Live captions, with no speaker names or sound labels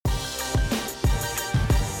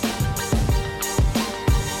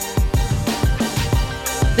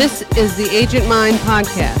This is the Agent Mind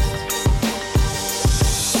Podcast.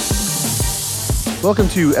 Welcome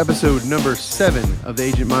to episode number 7 of the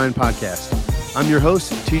Agent Mind Podcast. I'm your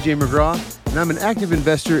host, TJ McGraw, and I'm an active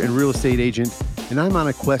investor and real estate agent, and I'm on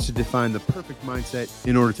a quest to define the perfect mindset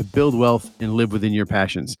in order to build wealth and live within your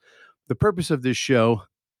passions. The purpose of this show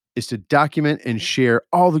is to document and share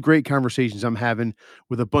all the great conversations I'm having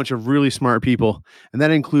with a bunch of really smart people. And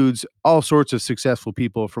that includes all sorts of successful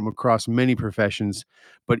people from across many professions,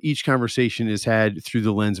 but each conversation is had through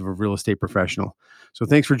the lens of a real estate professional. So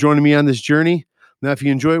thanks for joining me on this journey. Now, if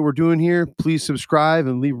you enjoy what we're doing here, please subscribe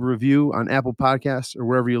and leave a review on Apple Podcasts or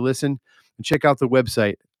wherever you listen. And check out the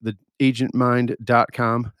website,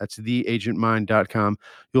 theagentmind.com. That's theagentmind.com.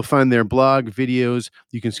 You'll find their blog, videos.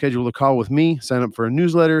 You can schedule a call with me, sign up for a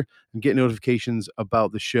newsletter, and get notifications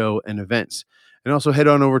about the show and events. And also head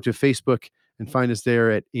on over to Facebook and find us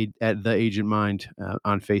there at The Agent Mind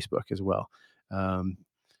on Facebook as well.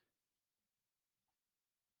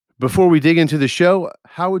 Before we dig into the show,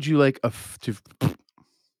 how would you like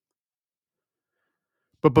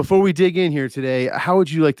But before we dig in here today, how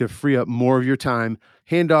would you like to free up more of your time,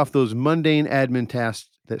 hand off those mundane admin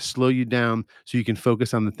tasks that slow you down so you can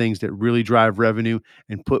focus on the things that really drive revenue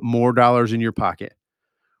and put more dollars in your pocket?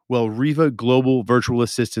 Well, Riva Global Virtual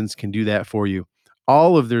Assistants can do that for you.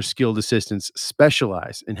 All of their skilled assistants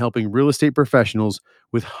specialize in helping real estate professionals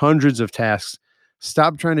with hundreds of tasks.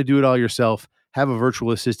 Stop trying to do it all yourself. Have a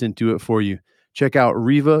virtual assistant do it for you. Check out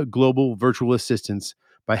Riva Global Virtual Assistants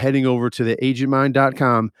by heading over to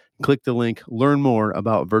theagentmind.com, click the link, learn more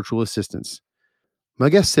about virtual assistants. My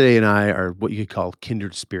guest today and I are what you could call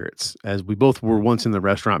kindred spirits, as we both were once in the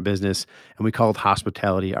restaurant business and we called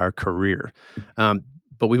hospitality our career.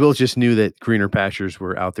 But we both just knew that greener pastures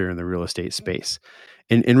were out there in the real estate space.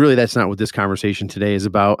 And really, that's not what this conversation today is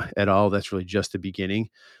about at all. That's really just the beginning.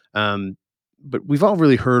 But we've all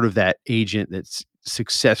really heard of that agent that's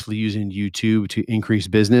successfully using YouTube to increase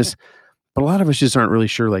business. But a lot of us just aren't really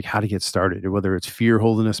sure like how to get started, or whether it's fear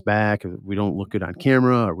holding us back, or we don't look good on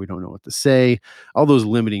camera, or we don't know what to say, all those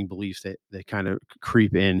limiting beliefs that kind of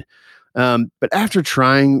creep in. But after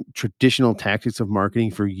trying traditional tactics of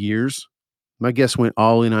marketing for years, my guest went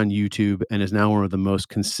all in on YouTube and is now one of the most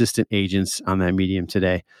consistent agents on that medium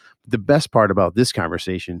today. The best part about this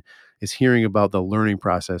conversation is hearing about the learning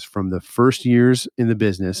process from the first years in the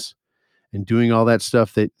business and doing all that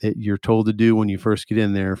stuff that you're told to do when you first get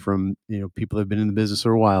in there, from people that have been in the business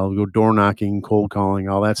for a while, go door knocking, cold calling,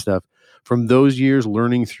 all that stuff. From those years,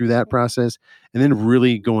 learning through that process, and then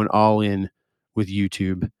really going all in with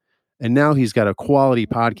YouTube. And now he's got a quality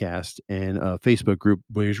podcast and a Facebook group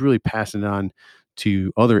where he's really passing it on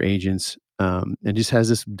to other agents, and just has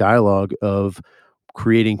this dialogue of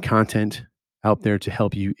creating content out there to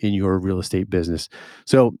help you in your real estate business.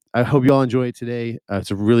 So I hope you all enjoy it today.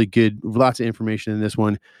 It's a really good, lots of information in this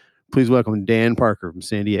one. Please welcome Dan Parker from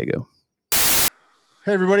San Diego.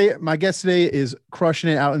 Hey, everybody. My guest today is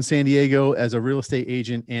crushing it out in San Diego as a real estate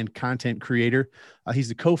agent and content creator. He's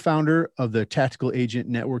the co-founder of the Tactical Agent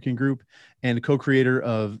Networking Group and co-creator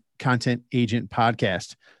of Content Agent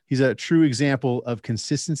Podcast. He's a true example of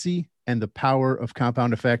consistency and the power of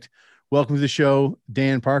compound effect. Welcome to the show,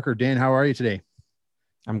 Dan Parker. Dan, how are you today?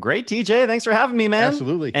 I'm great, TJ. Thanks for having me, man.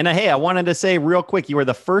 Absolutely. And hey, I wanted to say real quick, you were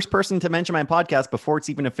the first person to mention my podcast before it's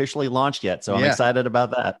even officially launched yet. So I'm excited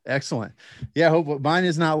about that. Excellent. Yeah, I hope mine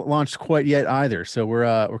is not launched quite yet either. So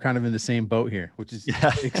we're kind of in the same boat here, which is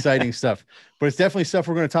exciting stuff. But it's definitely stuff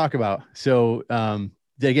we're going to talk about. So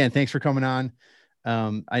again, thanks for coming on.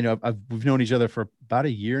 I know we've known each other for about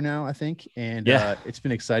a year now, I think. And it's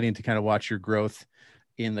been exciting to kind of watch your growth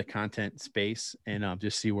in the content space and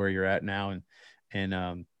just see where you're at now.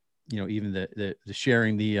 And even the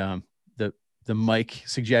sharing the mic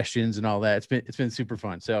suggestions and all that. It's been super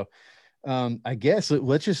fun. So I guess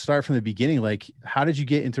let's just start from the beginning. Like, how did you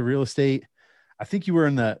get into real estate? I think were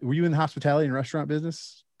you in the hospitality and restaurant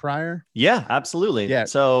business prior? Yeah, absolutely. Yeah.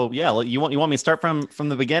 So you want me to start from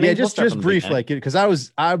the beginning? Yeah, just brief, like, because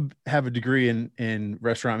I have a degree in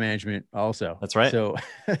restaurant management also. That's right. So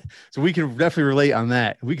we can definitely relate on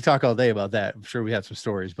that. We could talk all day about that. I'm sure we have some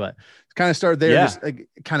stories, but kind of start there. Yeah. Just like,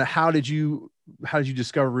 kind of how did you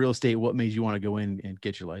discover real estate? What made you want to go in and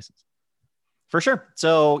get your license? For sure.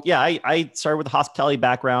 So I started with a hospitality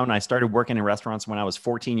background. I started working in restaurants when I was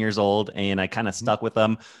 14 years old, and I kind of stuck with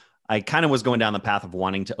them. I kind of was going down the path of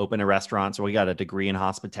wanting to open a restaurant. So we got a degree in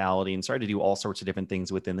hospitality and started to do all sorts of different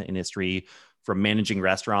things within the industry, from managing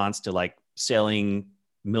restaurants to like selling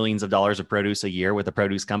millions of dollars of produce a year with a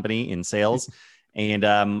produce company in sales. And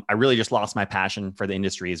I really just lost my passion for the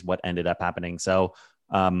industry is what ended up happening. So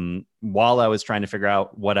while I was trying to figure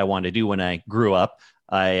out what I wanted to do when I grew up,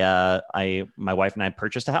 my wife and I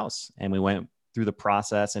purchased a house, and we went through the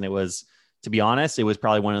process, and it was, to be honest, it was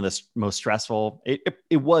probably one of the most stressful.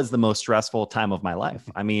 It was the most stressful time of my life.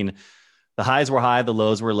 I mean, the highs were high, the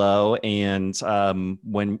lows were low. And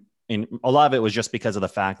and a lot of it was just because of the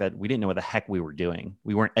fact that we didn't know what the heck we were doing.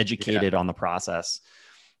 We weren't educated on the process,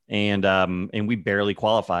 and we barely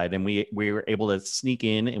qualified, and we were able to sneak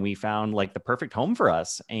in, and we found like the perfect home for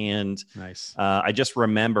us. And nice. I just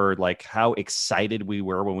remembered like how excited we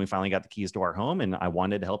were when we finally got the keys to our home, and I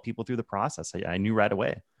wanted to help people through the process. I knew right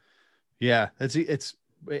away. Yeah, it's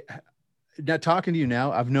now talking to you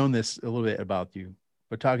now. I've known this a little bit about you,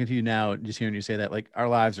 but talking to you now, just hearing you say that, like our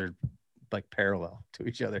lives are like parallel to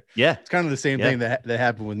each other. Yeah, it's kind of the same thing that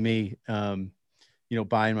happened with me. You know,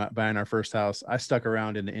 buying our first house. I stuck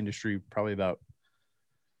around in the industry probably about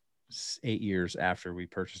 8 years after we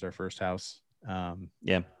purchased our first house.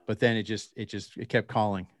 But then it kept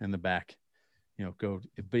calling in the back. You know,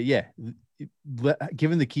 but yeah,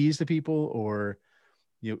 giving the keys to people, or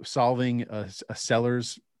solving a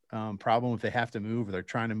seller's problem if they have to move, or they're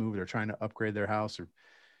trying to move, or they're trying to upgrade their house, or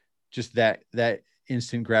just that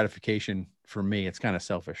instant gratification for me. It's kind of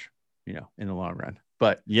selfish, in the long run,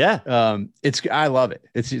 but I love it.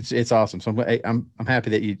 It's awesome. So I'm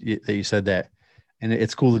happy that you said that, and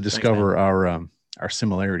it's cool to discover our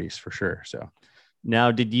similarities for sure. So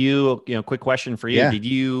now, did you, quick question for you. Yeah. Did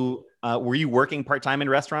you, were you working part-time in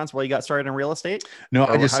restaurants while you got started in real estate? No,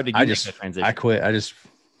 how did you make that transition? I quit. I just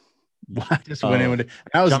went in.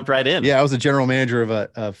 Jumped right in. Yeah. I was a general manager of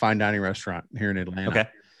a fine dining restaurant here in Atlanta. Okay.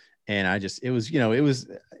 And it was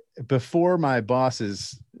before my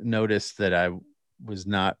bosses noticed that I was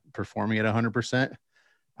not performing at 100%.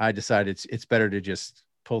 I decided it's better to just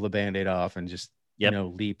pull the Band-Aid off and just,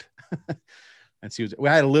 leap and see. We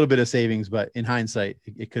had a little bit of savings, but in hindsight,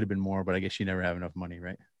 it could have been more, but I guess you never have enough money,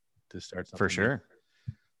 right, to start something. For sure.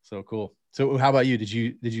 So cool. So how about you? Did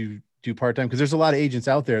you do part-time? Because there's a lot of agents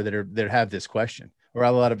out there that have this question, or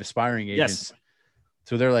a lot of aspiring agents. Yes.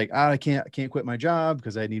 So they're like, I can't quit my job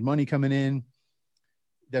because I need money coming in.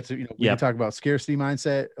 That's, we can talk about scarcity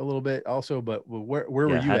mindset a little bit also, but where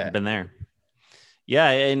were you at? Been there. Yeah.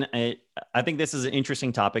 And I think this is an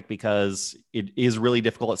interesting topic because it is really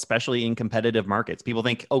difficult, especially in competitive markets. People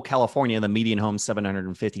think, California, the median home,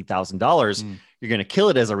 $750,000. You're going to kill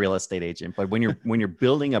it as a real estate agent. But when you're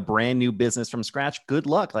building a brand new business from scratch, good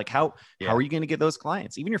luck. Like how are you going to get those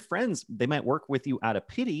clients? Even your friends, they might work with you out of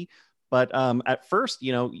pity. But at first,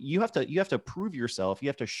 you have to prove yourself. You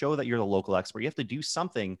have to show that you're the local expert. You have to do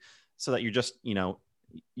something so that you're just,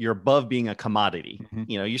 you're above being a commodity.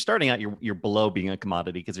 Mm-hmm. You're starting out, you're below being a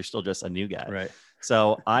commodity because you're still just a new guy. Right.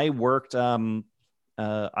 So I worked for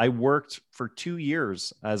 2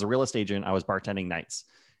 years as a real estate agent. I was bartending nights,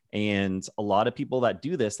 and a lot of people that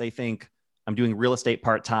do this, they think I'm doing real estate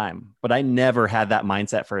part-time, but I never had that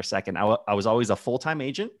mindset for a second. I was always a full-time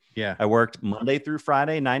agent. Yeah. I worked Monday through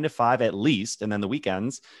Friday, 9 to 5 at least. And then the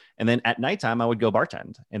weekends. And then at nighttime, I would go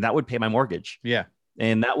bartend, and that would pay my mortgage. Yeah.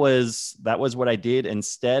 And that was what I did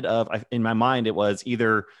instead of, in my mind, it was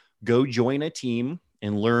either go join a team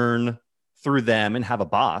and learn through them and have a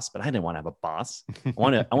boss, but I didn't want to have a boss. I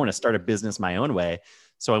want to start a business my own way.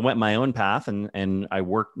 So I went my own path, and I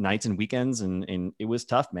worked nights and weekends, and it was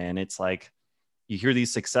tough, man. It's like, you hear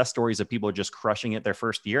these success stories of people just crushing it their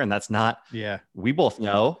first year. And that's not, we both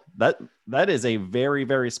know that is a very,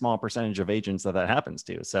 very small percentage of agents that happens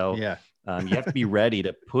to. So you have to be ready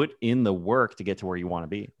to put in the work to get to where you want to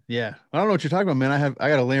be. Yeah. I don't know what you're talking about, man. I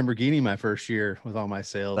got a Lamborghini my first year with all my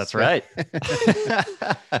sales. That's right.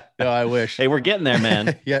 No, I wish. Hey, we're getting there,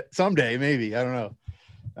 man. Yeah. Someday, maybe. I don't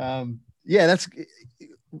know. That's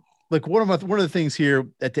like one of the things here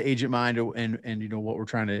at the Agent Mind, and what we're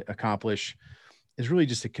trying to accomplish is really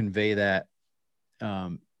just to convey that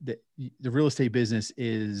the real estate business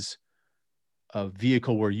is a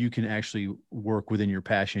vehicle where you can actually work within your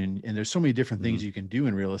passion. And there's so many different things you can do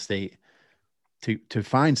in real estate to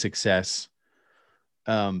find success.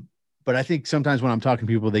 But I think sometimes when I'm talking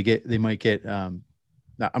to people, they might get,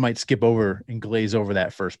 I might skip over and glaze over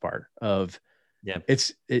that first part of,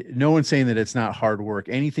 no one's saying that it's not hard work.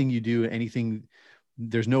 Anything you do,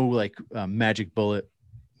 there's no like magic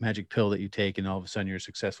pill that you take and all of a sudden you're a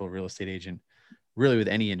successful real estate agent. Really, with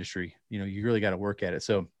any industry, you really got to work at it.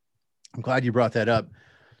 So I'm glad you brought that up.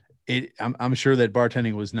 I'm sure that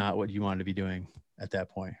bartending was not what you wanted to be doing at that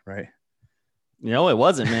point, right? No, it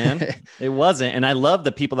wasn't, man. It wasn't. And I love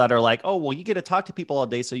the people that are like, oh, well, you get to talk to people all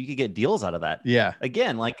day so you could get deals out of that. Yeah.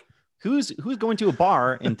 Again, like who's going to a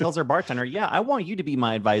bar and tells their bartender, yeah, I want you to be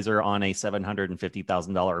my advisor on a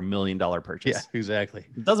 $750,000 or $1 million purchase. Yeah, exactly.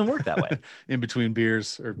 It doesn't work that way. In between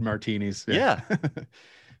beers or martinis. Yeah.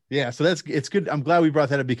 Yeah. So it's good. I'm glad we brought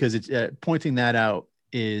that up because it's pointing that out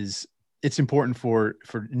it's important for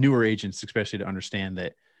newer agents, especially, to understand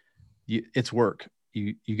that it's work.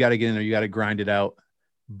 You got to get in there, you got to grind it out,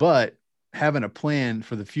 but having a plan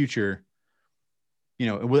for the future,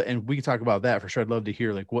 and we can talk about that for sure. I'd love to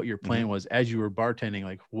hear like what your plan was as you were bartending,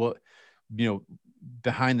 like what,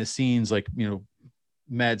 behind the scenes, like,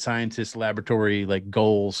 mad scientist laboratory, like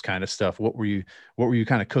goals kind of stuff. What were you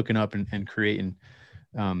kind of cooking up and creating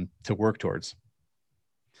to work towards?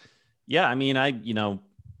 Yeah. I mean,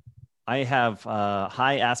 I have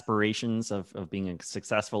high aspirations of being a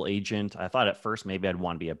successful agent. I thought at first maybe I'd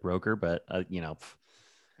want to be a broker, but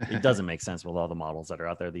it doesn't make sense with all the models that are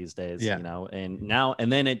out there these days. Yeah.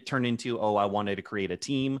 And then it turned into, I wanted to create a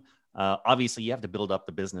team. Obviously you have to build up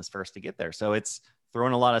the business first to get there. So it's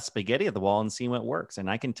throwing a lot of spaghetti at the wall and seeing what works. And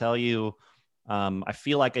I can tell you, I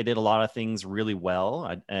feel like I did a lot of things really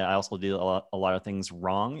well. I also did a lot of things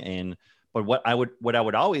wrong. But what I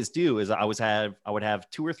would always do is I would have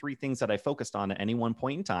 2 or 3 things that I focused on at any one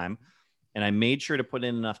point in time. And I made sure to put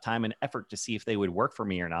in enough time and effort to see if they would work for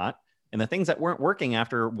me or not. And the things that weren't working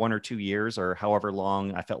after 1 or 2 years or however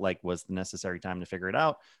long I felt like was the necessary time to figure it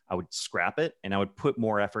out, I would scrap it and I would put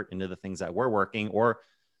more effort into the things that were working or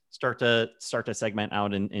start to segment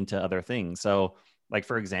out into other things. So like,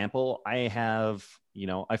 for example, I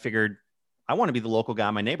figured I want to be the local guy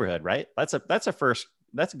in my neighborhood, right? That's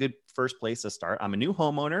a good first place to start. I'm a new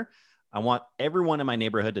homeowner. I want everyone in my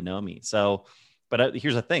neighborhood to know me. So, but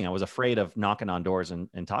here's the thing. I was afraid of knocking on doors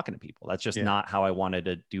and talking to people. That's just not how I wanted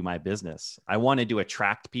to do my business. I wanted to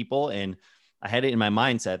attract people. And I had it in my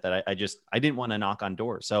mindset that I didn't want to knock on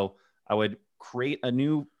doors. So I would create a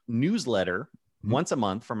new newsletter once a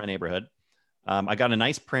month for my neighborhood. I got a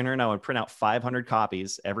nice printer and I would print out 500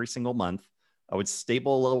 copies every single month. I would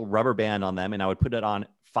staple a little rubber band on them and I would put it on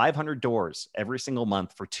 500 doors every single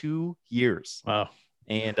month for 2 years. Wow.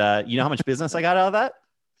 And you know how much business I got out of that?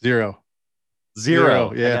 Zero.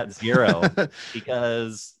 Yeah. Yeah. I got zero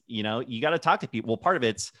because, you got to talk to people. Well, part of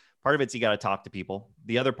it's you got to talk to people.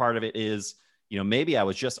 The other part of it is, maybe I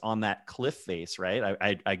was just on that cliff face, right?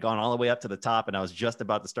 I'd gone all the way up to the top and I was just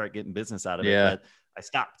about to start getting business out of it, but I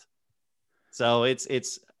stopped. So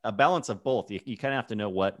it's a balance of both. You kind of have to know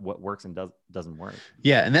what works and doesn't work.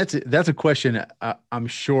 Yeah. And that's a question I'm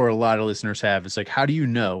sure a lot of listeners have. It's like, how do you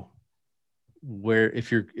know where,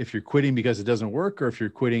 if you're quitting because it doesn't work, or if you're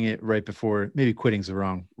quitting it right before, maybe quitting's the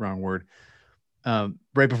wrong word,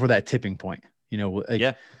 right before that tipping point,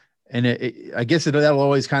 and I guess that'll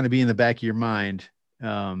always kind of be in the back of your mind.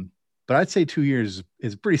 But I'd say 2 years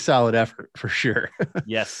is a pretty solid effort for sure.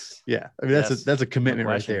 Yes. Yeah. I mean, that's a commitment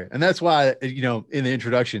right there. And that's why, in the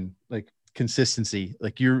introduction, like consistency,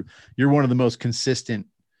 like you're one of the most consistent,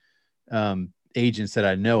 agents that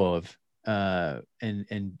I know of.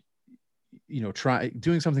 And try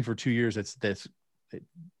doing something for 2 years. That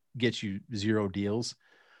gets you 0 deals.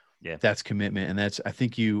 Yeah. That's commitment. And that's, I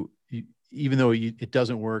think you even though it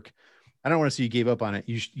doesn't work, I don't want to say you gave up on it.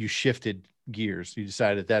 You shifted gears. You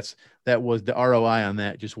decided that was the ROI on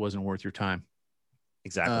that just wasn't worth your time.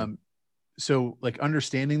 Exactly. So like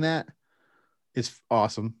understanding that is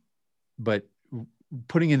awesome, but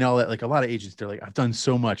putting in all that, like a lot of agents, they're like, I've done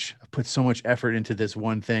so much, I've put so much effort into this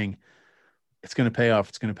one thing. It's going to pay off.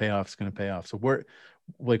 It's going to pay off. It's going to pay off. So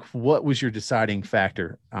what was your deciding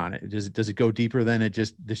factor on it? Does it go deeper than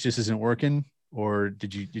this just isn't working? Or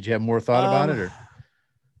did you have more thought about it? Or?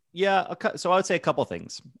 Yeah. So I would say a couple of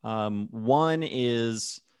things. One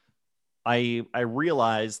is I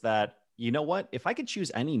realized that, you know what, if I could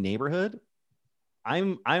choose any neighborhood, our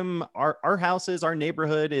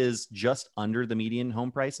neighborhood is just under the median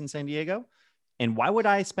home price in San Diego. And why would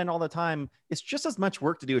I spend all the time? It's just as much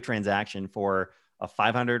work to do a transaction for a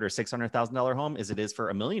 $500,000 or $600,000 home as it is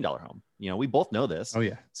for $1 million home. We both know this. Oh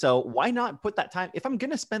yeah. So why not put that time? If I'm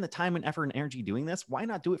going to spend the time and effort and energy doing this, why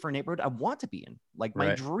not do it for a neighborhood I want to be in, like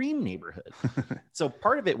my dream neighborhood? So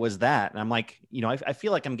part of it was that. And I'm like, I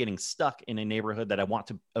feel like I'm getting stuck in a neighborhood that I want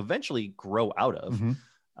to eventually grow out of.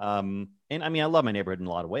 Mm-hmm. And I mean, I love my neighborhood in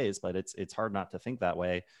a lot of ways, but it's hard not to think that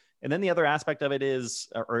way. And then the other aspect of it is,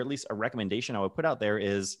 or at least a recommendation I would put out there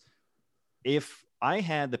is, if I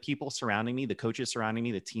had the people surrounding me, the coaches surrounding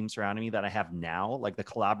me, the team surrounding me that I have now, like the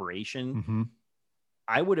collaboration, mm-hmm.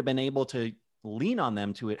 I would have been able to lean on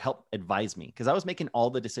them to help advise me, because I was making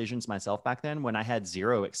all the decisions myself back then when I had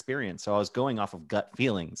 0 experience. So I was going off of gut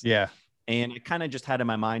feelings. Yeah. And it kind of just had in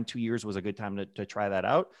my mind 2 years was a good time to try that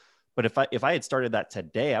out. But if I had started that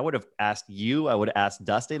today, I would have asked you, I would have asked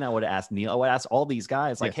Dustin, I would have asked Neil, I would have asked all these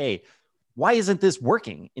guys like, hey, why isn't this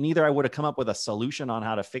working? And either I would have come up with a solution on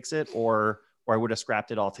how to fix it, or I would have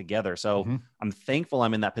scrapped it all together. So I'm thankful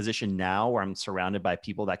I'm in that position now where I'm surrounded by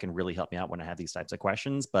people that can really help me out when I have these types of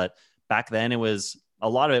questions. But back then a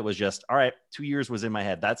lot of it was just, all right, 2 years was in my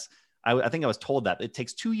head. I think I was told that it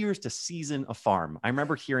takes 2 years to season a farm. I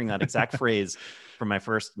remember hearing that exact phrase from my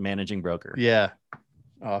first managing broker. Yeah.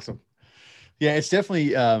 Awesome. Yeah. It's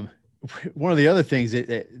definitely, one of the other things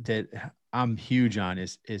that I'm huge on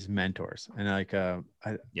is mentors. And like, I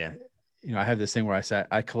have this thing where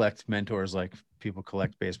I collect mentors like people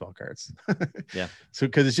collect baseball cards. Yeah. So,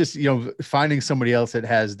 cause it's just, finding somebody else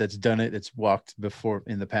that's done it, that's walked before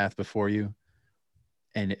in the path before you,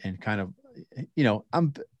 and kind of,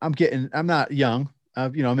 I'm not young,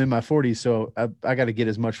 I'm in my 40s. So I got to get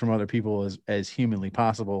as much from other people as humanly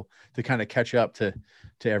possible to kind of catch up to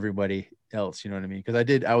everybody else. You know what I mean? Cause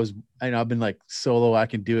I've been like solo. I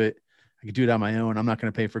can do it. I can do it on my own. I'm not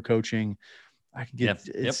going to pay for coaching. I can get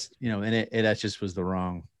and that just was the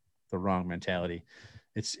wrong mentality.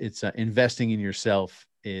 It's investing in yourself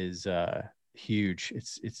is huge.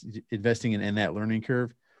 It's investing in that learning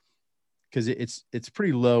curve, because it's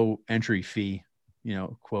pretty low entry fee,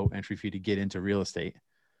 quote entry fee to get into real estate.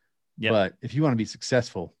 Yep. But if you want to be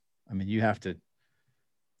successful, I mean, you got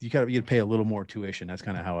to pay a little more tuition. That's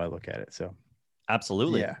kind of how I look at it. So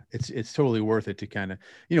absolutely. Yeah. It's totally worth it to kind of,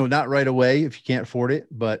 not right away if you can't afford it,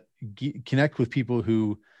 but connect with people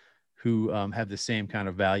who have the same kind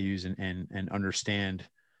of values and understand,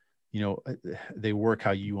 they work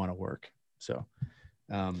how you want to work. So,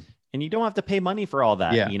 and you don't have to pay money for all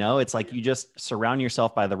that. Yeah. It's like you just surround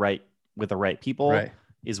yourself with the right people. Right.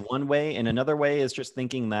 Is one way. And another way is just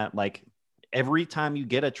thinking that like every time you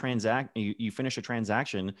get you finish a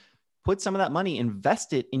transaction, put some of that money,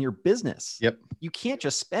 invest it in your business. Yep. You can't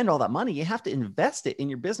just spend all that money. You have to invest it in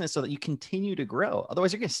your business so that you continue to grow.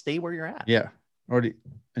 Otherwise you're going to stay where you're at. Yeah.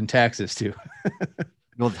 And taxes too.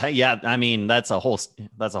 Well, yeah. I mean, that's a whole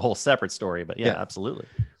separate story, but yeah. Absolutely.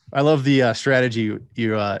 I love the strategy.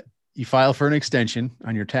 You file for an extension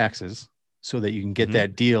on your taxes so that you can get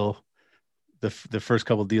that deal, the first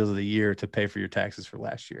couple of deals of the year, to pay for your taxes for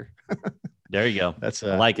last year. There you go. That's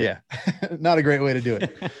I like it. Yeah. Not a great way to do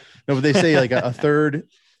it. No, but they say like a third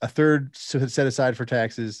set aside for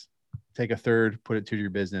taxes, take a third, put it to your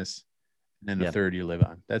business, and then the third you live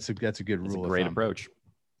on. That's a good rule. That's a great approach.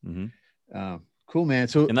 Cool, man.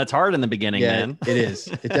 So, and that's hard in the beginning, man. It is.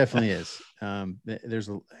 It definitely is.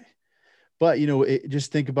 But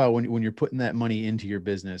just think about when you're putting that money into your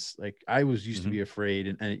business. Like I used to be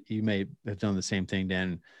afraid, and you may have done the same thing,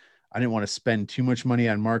 Dan. I didn't want to spend too much money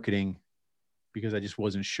on marketing because I just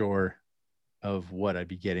wasn't sure of what I'd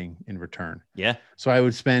be getting in return. Yeah. So I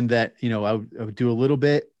would spend that, I would do a little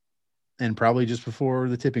bit, and probably just before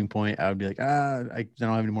the tipping point, I would be like, I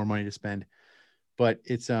don't have any more money to spend. But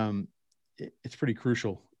it's pretty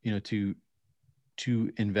crucial, to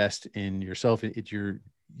invest in yourself. It's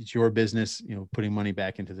your business, putting money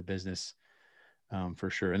back into the business, for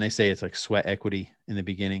sure. And they say it's like sweat equity in the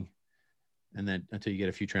beginning, and then until you get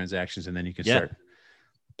a few transactions, and then you can start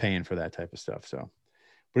paying for that type of stuff. So,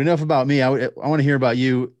 but enough about me. I want to hear about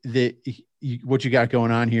you, what you got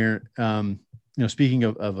going on here. Speaking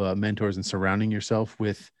of mentors and surrounding yourself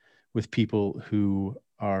with people who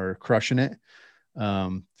are crushing it.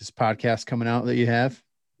 This podcast coming out that you have,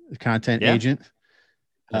 the Content Agent.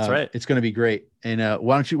 That's right. It's going to be great. And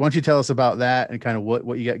why don't you tell us about that and kind of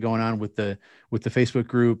what you got going on with the Facebook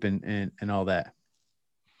group and all that?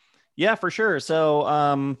 Yeah, for sure.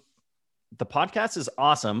 So the podcast is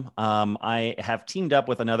awesome. I have teamed up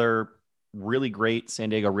with another really great San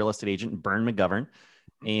Diego real estate agent, Bern McGovern.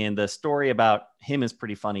 And the story about him is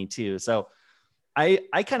pretty funny too. So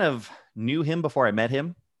I kind of knew him before I met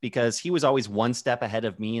him, because he was always one step ahead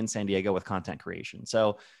of me in San Diego with content creation.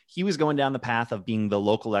 So he was going down the path of being the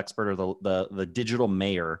local expert, or the digital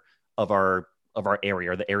mayor of our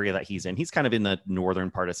area, or the area that he's in. He's kind of in the northern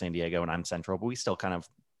part of San Diego, and I'm central, but we still kind of,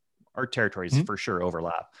 our territories for sure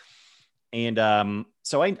overlap. And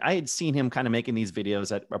so I had seen him kind of making these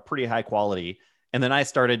videos at a pretty high quality. And then I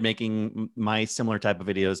started making my similar type of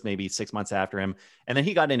videos maybe 6 months after him. And then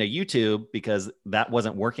he got into YouTube because that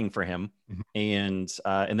wasn't working for him. And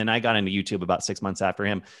then I got into YouTube about 6 months after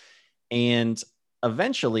him. And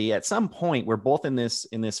eventually at some point, we're both in this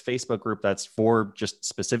Facebook group that's just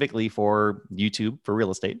specifically for YouTube, for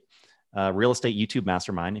real estate YouTube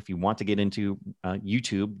mastermind. If you want to get into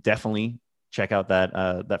YouTube, definitely check out that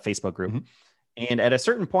Facebook group. And at a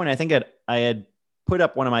certain point, I think I had put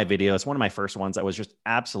up one of my videos, one of my first ones that was just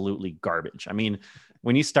absolutely garbage. I mean,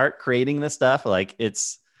 when you start creating this stuff, like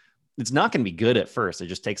it's not going to be good at first. It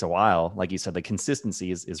just takes a while. Like you said, the consistency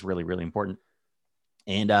is really, really important.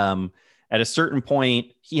 And at a certain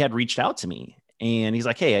point, he had reached out to me and he's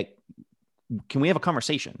like, "Hey, can we have a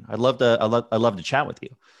conversation? I'd love to chat with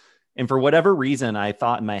you." And for whatever reason, I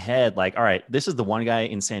thought in my head, like, all right, this is the one guy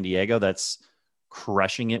in San Diego that's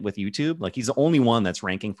crushing it with YouTube. Like, he's the only one that's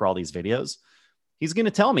ranking for all these videos. He's going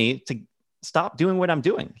to tell me to stop doing what I'm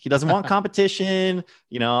doing. He doesn't want competition.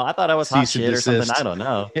 I thought I was hot shit or something. I don't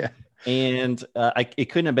know. Yeah. And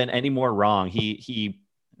it couldn't have been any more wrong. He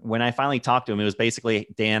when I finally talked to him, it was basically,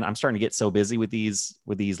 "Dan, I'm starting to get so busy with these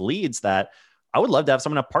leads that I would love to have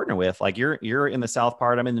someone to partner with. Like, you're in the south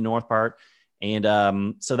part, I'm in the north part." And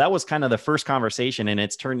so that was kind of the first conversation, and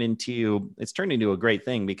it's turned into a great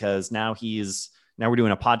thing, because now we're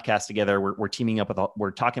doing a podcast together. We're teaming up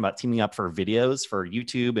we're talking about teaming up for videos for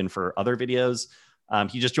YouTube and for other videos.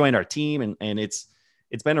 He just joined our team, and it's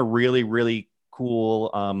been a really, really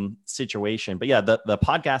cool situation. But yeah, the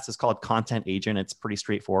podcast is called Content Agent. It's pretty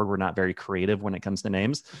straightforward. We're not very creative when it comes to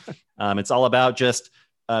names. It's all about just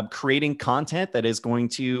creating content that is going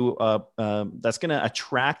to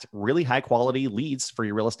attract really high quality leads for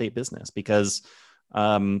your real estate business. Because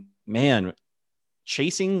man,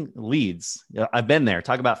 chasing leads, I've been there.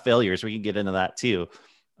 Talk about failures. We can get into that too.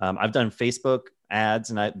 I've done Facebook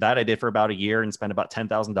ads, and I did for about a year and spent about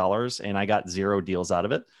 $10,000, and I got 0 deals out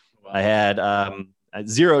of it. Wow. I had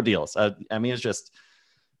 0 deals. I mean, it's just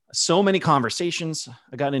so many conversations.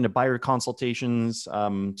 I got into buyer consultations,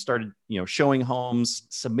 started, showing homes,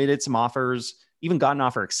 submitted some offers, even got an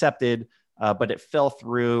offer accepted, but it fell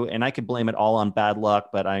through, and I could blame it all on bad luck.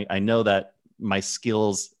 But I know that my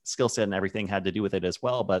skill set and everything had to do with it as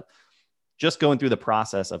well. But just going through the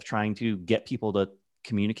process of trying to get people to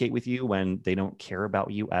communicate with you when they don't care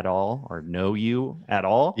about you at all or know you at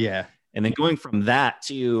all. Yeah. And then going from that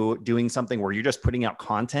to doing something where you're just putting out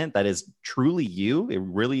content that is truly you, it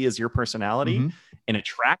really is your personality, and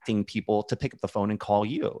attracting people to pick up the phone and call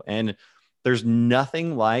you. And there's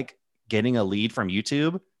nothing like getting a lead from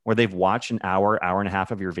YouTube where they've watched an hour and a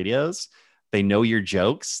half of your videos. They know your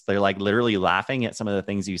jokes. They're like literally laughing at some of the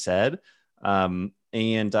things you said. Yeah,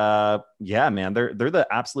 man, they're the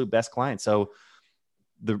absolute best clients. So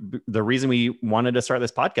the reason we wanted to start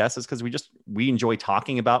this podcast is because we enjoy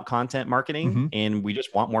talking about content marketing, and we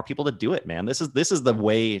just want more people to do it, man. This is the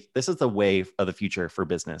way of the future for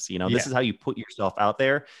business. This is how you put yourself out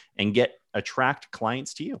there and attract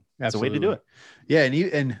clients to you. That's a way to do it. Yeah.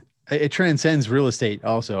 And it transcends real estate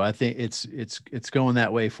also. I think it's going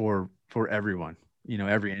that way for everyone,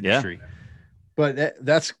 every industry. Yeah. But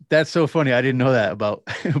that's so funny. I didn't know that about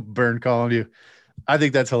Bern calling you. I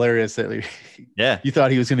think that's hilarious that you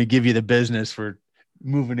thought he was going to give you the business for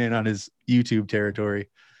moving in on his YouTube territory.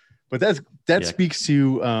 But that speaks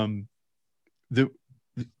to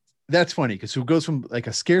that's funny, because it goes from like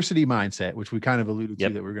a scarcity mindset, which we kind of alluded to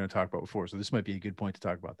that we are going to talk about before. So this might be a good point to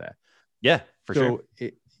talk about that. Yeah, for sure.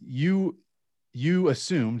 You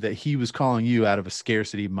assumed that he was calling you out of a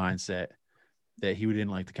scarcity mindset, that he didn't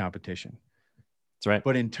like the competition. That's right.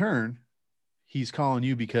 But in turn, he's calling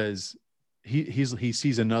you because he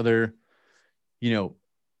sees another,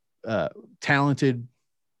 talented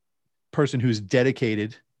person who's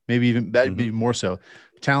dedicated, maybe even that'd be more so.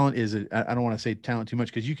 Talent is I don't want to say talent too much,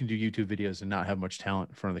 because you can do YouTube videos and not have much talent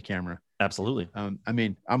in front of the camera. Absolutely. I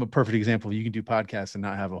mean, I'm a perfect example. You can do podcasts and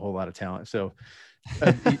not have a whole lot of talent. So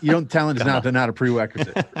talent is not a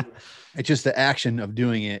prerequisite. It's just the action of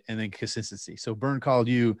doing it, and then consistency. So Bern called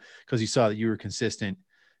you because he saw that you were consistent,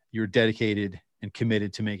 you were dedicated and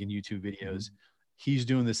committed to making YouTube videos. He's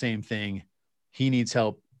doing the same thing. He needs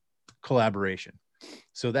help, collaboration.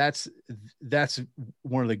 So that's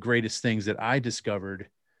one of the greatest things that I discovered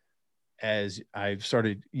as I've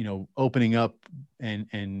started, opening up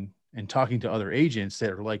and talking to other agents that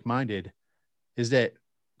are like-minded, is that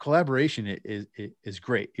collaboration is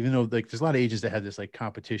great. Even though there's a lot of agents that have this like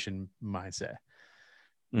competition mindset,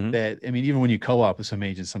 that, I mean, even when you co-op with some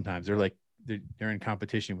agents, sometimes they're in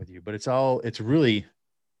competition with you, but it's really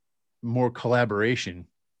more collaboration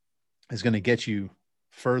is going to get you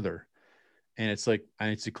further. And it's like,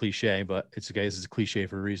 it's a cliche, but it's a cliche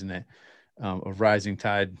for a reason, that of rising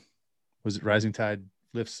tide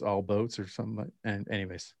lifts all boats or something like, and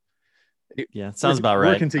anyways. Sounds about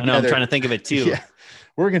right. I know, I'm trying to think of it too. Yeah,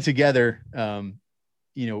 working together,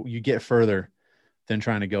 you get further than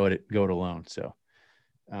trying to go it alone. So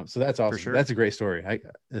that's awesome. Sure. That's a great story.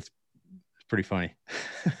 That's pretty funny.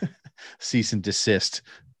 Cease and desist.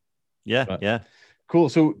 Yeah. Cool.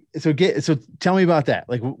 So tell me about that.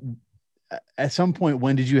 Like, at some point,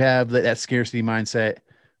 when did you have that scarcity mindset?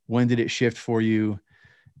 When did it shift for you?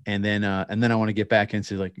 And then I want to get back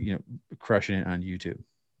into like, crushing it on YouTube.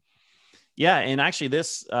 Yeah. And actually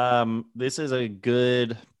this is a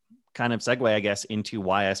good kind of segue, I guess, into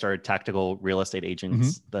why I started Tactical Real Estate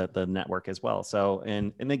Agents, the network as well. So,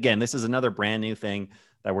 and again, this is another brand new thing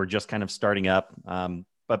that we're just kind of starting up.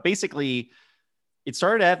 But basically it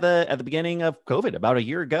started at the beginning of COVID about a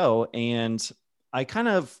year ago. And I kind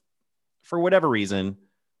of, for whatever reason,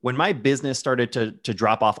 when my business started to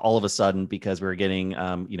drop off all of a sudden, because we were getting,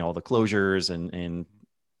 all the closures and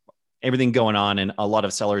everything going on, and a lot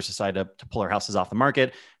of sellers decided to pull their houses off the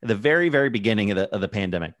market at the very, very beginning of the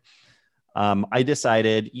pandemic, I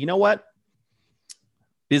decided, you know what,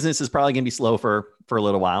 business is probably going to be slow for a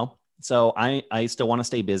little while. So I still want to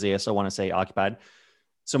stay busy. I still want to stay occupied.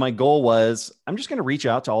 So my goal was, I'm just going to reach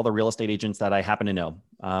out to all the real estate agents that I happen to know,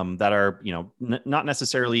 that are, not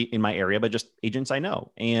necessarily in my area, but just agents I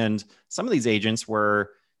know. And some of these agents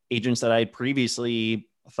were agents that I had previously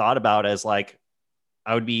thought about as like,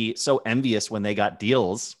 I would be so envious when they got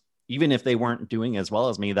deals, even if they weren't doing as well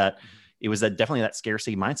as me, that it was definitely that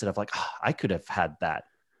scarcity mindset of like, oh, I could have had that.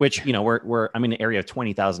 Which, I'm in an area of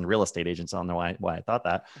 20,000 real estate agents. I don't know why I thought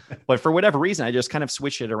that, but for whatever reason, I just kind of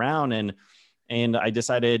switched it around and I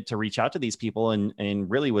decided to reach out to these people and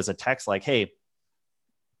really was a text like, hey,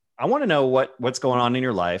 I want to know what's going on in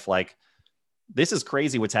your life. Like, this is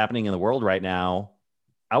crazy what's happening in the world right now.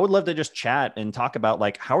 I would love to just chat and talk about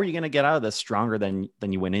like, how are you going to get out of this stronger than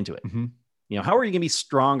you went into it? Mm-hmm. How are you going to be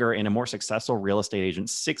stronger and a more successful real estate agent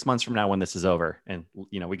 6 months from now when this is over? And,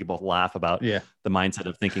 we could both laugh about the mindset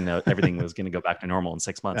of thinking that everything was going to go back to normal in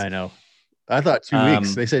 6 months. I know. I thought 2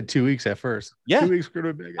 weeks. They said 2 weeks at first. Yeah. 2 weeks. Going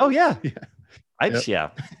to be oh yeah.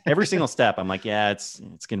 Every single step. I'm like, it's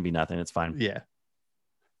going to be nothing. It's fine. Yeah.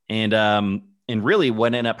 And really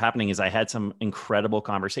what ended up happening is I had some incredible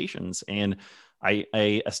conversations and I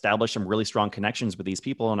established some really strong connections with these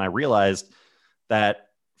people. And I realized that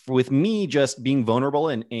with me just being vulnerable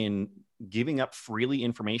and giving up freely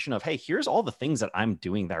information of, hey, here's all the things that I'm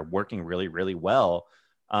doing that are working really, really well.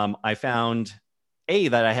 I found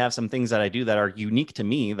that I have some things that I do that are unique to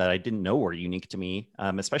me that I didn't know were unique to me,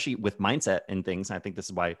 especially with mindset and things. And I think this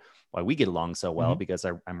is why we get along so well, because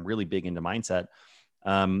I'm really big into mindset.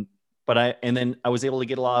 But then I was able to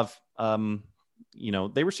get a lot of,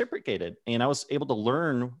 they reciprocated and I was able to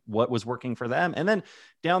learn what was working for them. And then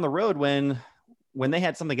down the road, when they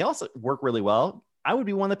had something else that worked really well, I would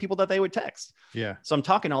be one of the people that they would text. Yeah. So I'm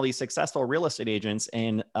talking to all these successful real estate agents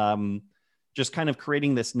and, just kind of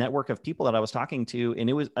creating this network of people that I was talking to.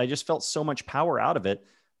 And I just felt so much power out of it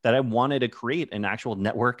that I wanted to create an actual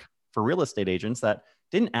network for real estate agents that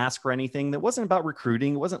didn't ask for anything. That wasn't about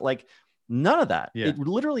recruiting. It wasn't like none of that. Yeah. It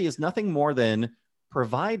literally is nothing more than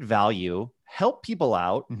provide value, help people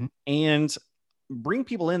out, and bring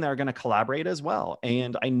people in that are going to collaborate as well.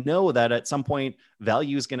 And I know that at some point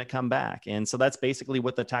value is going to come back. And so that's basically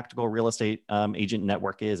what the Tactical Real Estate Agent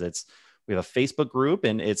Network is. We have a Facebook group,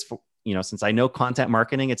 and it's, since I know content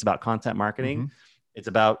marketing, it's about content marketing. It's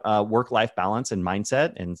about work-life balance and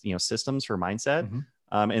mindset and, systems for mindset.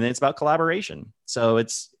 And then it's about collaboration. So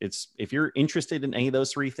it's if you're interested in any of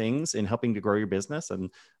those three things in helping to grow your business, and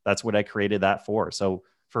that's what I created that for. So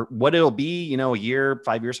for what it'll be, a year,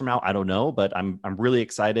 5 years from now, I don't know, but I'm really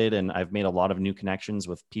excited, and I've made a lot of new connections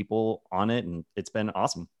with people on it, and it's been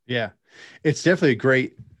awesome. Yeah, it's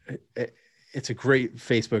definitely it's a great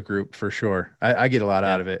Facebook group for sure. I get a lot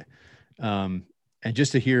out of it. And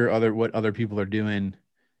just to hear what other people are doing,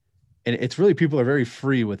 and it's really, people are very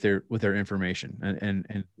free with their information,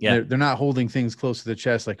 and they're not holding things close to the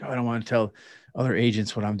chest. Like, oh, I don't want to tell other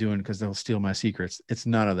agents what I'm doing because they'll steal my secrets. It's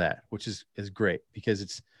none of that, which is great,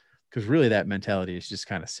 because really that mentality is just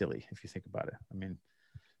kind of silly if you think about it. I mean,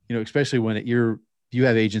 especially when you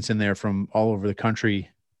have agents in there from all over the country.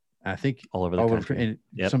 I think all over the country,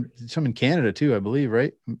 and some in Canada too, I believe,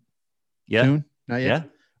 right? Yeah. Soon? Not yet. Yeah.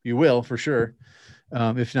 You will for sure.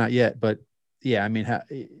 If not yet, but yeah, I mean,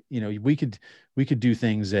 we could do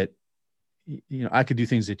things that, I could do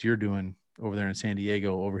things that you're doing over there in San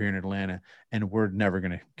Diego, over here in Atlanta, and we're never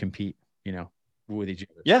going to compete, with each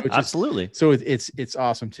other. Yeah, absolutely. So it's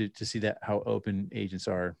awesome to see that, how open agents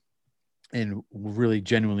are and really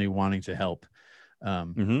genuinely wanting to help.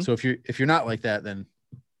 So if you're not like that, then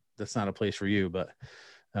that's not a place for you. But,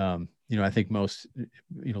 I think most,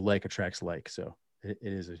 like attracts like, so it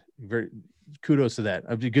is a very kudos to that.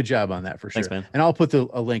 Good job on that for sure. Thanks, man. And I'll put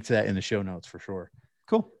a link to that in the show notes for sure.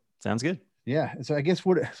 Cool. Sounds good. Yeah. So I guess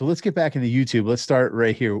so let's get back into YouTube. Let's start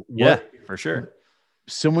right here. For sure.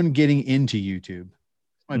 Someone getting into YouTube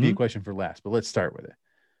might be a question for last, but let's start with it.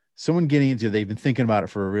 someone getting into, they've been thinking about it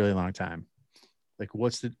for a really long time. Like,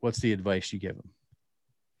 what's the advice you give them?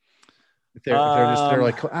 If they're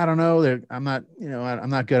like, I don't know, I'm not, I'm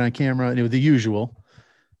not good on camera, the usual,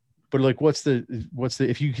 but like, what's the,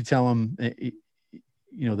 if you could tell them,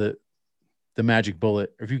 the magic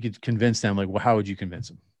bullet, or if you could convince them, like, well, how would you convince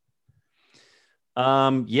them?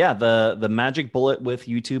 Yeah, the magic bullet with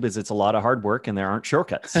YouTube is it's a lot of hard work and there aren't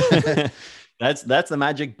shortcuts. That's the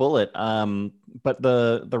magic bullet. But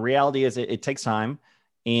the reality is it takes time.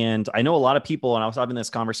 And I know a lot of people, and I was having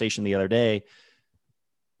this conversation the other day,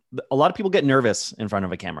 a lot of people get nervous in front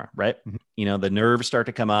of a camera, right? Mm-hmm. The nerves start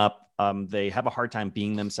to come up. They have a hard time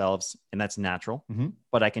being themselves, and that's natural. Mm-hmm.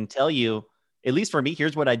 But I can tell you, at least for me,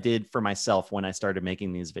 here's what I did for myself when I started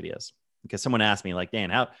making these videos. Because someone asked me, like,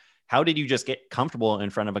 Dan, how did you just get comfortable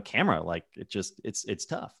in front of a camera? Like, it's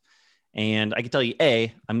tough. And I can tell you,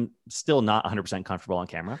 A, I'm still not 100% comfortable on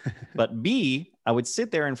camera, but B, I would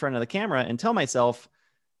sit there in front of the camera and tell myself,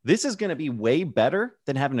 this is going to be way better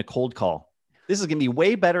than having a cold call. This is going to be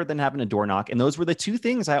way better than having a door knock. And those were the two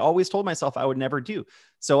things I always told myself I would never do.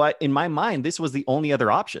 So in my mind, this was the only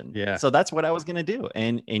other option. Yeah. So that's what I was going to do.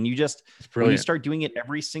 And you just, when you start doing it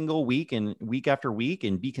every single week and week after week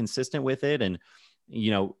and be consistent with it, and,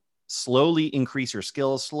 slowly increase your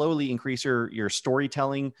skills, slowly increase your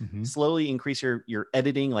storytelling, mm-hmm. slowly increase your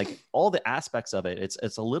editing, like all the aspects of it.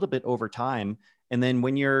 It's a little bit over time. And then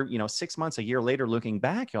when you're, 6 months, a year later, looking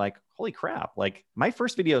back, you're like, holy crap, like my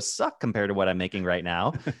first videos suck compared to what I'm making right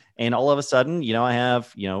now. And all of a sudden, I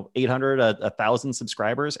have, 800, 1,000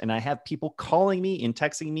 subscribers, and I have people calling me and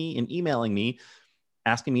texting me and emailing me,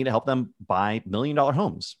 asking me to help them buy $1 million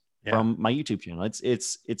homes from my YouTube channel.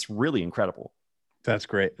 It's really incredible. That's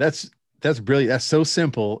great. That's brilliant. That's so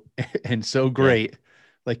simple and so great. Yeah.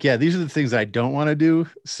 Like, these are the things I don't want to do.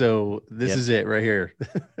 So this is it right here,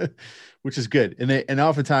 which is good. And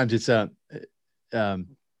oftentimes it's like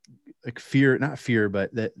fear, not fear,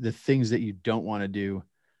 but the things that you don't want to do,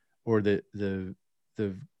 or the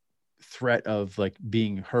threat of like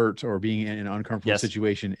being hurt or being in an uncomfortable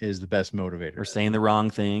situation is the best motivator. Or saying the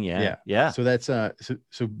wrong thing. Yeah. So that's so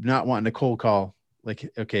not wanting to cold call. Like,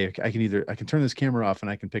 okay, I can turn this camera off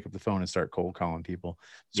and I can pick up the phone and start cold calling people,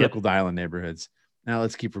 circle dialing neighborhoods. Now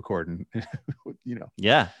let's keep recording,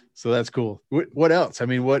 Yeah. So that's cool. What else? I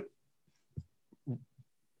mean, because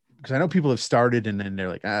I know people have started and then they're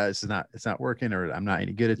like, it's not working, or I'm not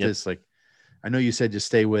any good at this. Like, I know you said just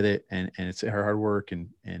stay with it, and it's hard work,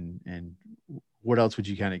 and what else would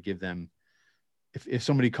you kind of give them if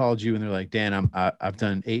somebody called you and they're like, Dan, I've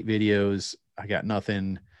done 8 videos, I got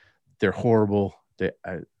nothing, they're horrible,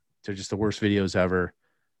 they're just the worst videos ever.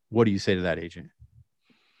 What do you say to that agent?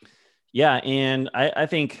 Yeah. And I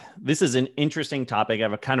think this is an interesting topic.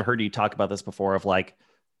 I've kind of heard you talk about this before, of like,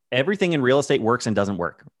 everything in real estate works and doesn't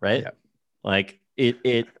work, right? Yeah. Like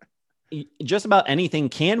it just about anything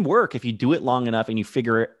can work if you do it long enough and you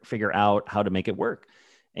figure out how to make it work.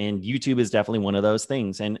 And YouTube is definitely one of those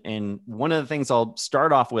things. And one of the things I'll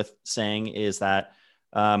start off with saying is that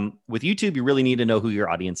with YouTube, you really need to know who your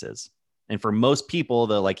audience is. And for most people,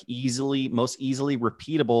 the most easily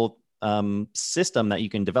repeatable system that you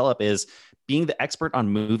can develop is being the expert on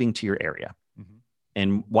moving to your area. Mm-hmm.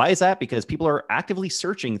 And why is that? Because people are actively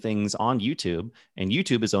searching things on YouTube, and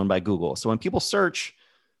YouTube is owned by Google. So when people search,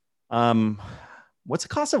 what's the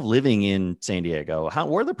cost of living in San Diego?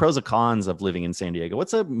 What are the pros and cons of living in San Diego?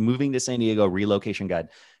 What's a moving to San Diego relocation guide?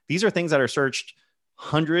 These are things that are searched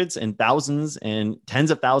hundreds and thousands and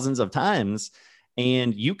tens of thousands of times.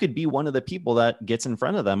 And you could be one of the people that gets in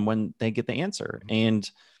front of them when they get the answer. And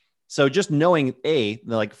so just knowing,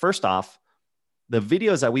 first off, the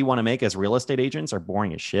videos that we want to make as real estate agents are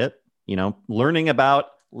boring as shit. Learning about,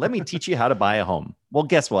 let me teach you how to buy a home. Well,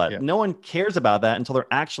 guess what? Yeah. No one cares about that until they're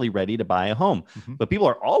actually ready to buy a home. Mm-hmm. But people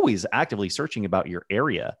are always actively searching about your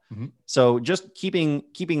area. Mm-hmm. So just keeping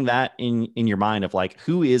that in your mind of like,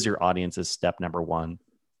 who is your audience is step number one.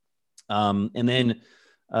 And then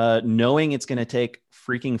knowing it's going to take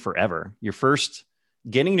freaking forever.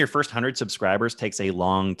 Getting your first 100 subscribers takes a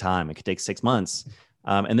long time. It could take 6 months.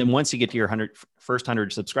 And then once you get to your first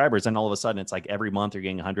 100 subscribers, then all of a sudden it's like every month you're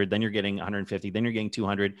getting 100, then you're getting 150, then you're getting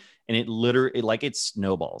 200. And it literally, like, it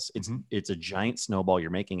snowballs. It's a giant snowball you're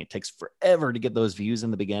making. It takes forever to get those views in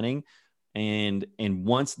the beginning. And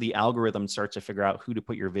once the algorithm starts to figure out who to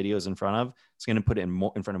put your videos in front of, it's going to put it in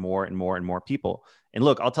front of more and more and more people. And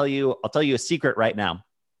look, I'll tell you a secret right now.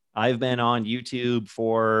 I've been on YouTube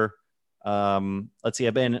for,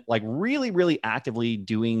 I've been like really, really actively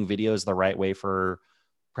doing videos the right way for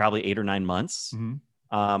probably 8 or 9 months. Mm-hmm.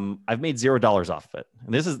 I've made $0 off of it.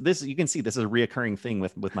 And this you can see this is a reoccurring thing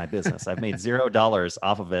with my business. I've made $0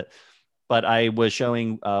 off of it. But I was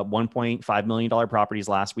showing $1.5 million properties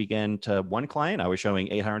last weekend to one client. I was showing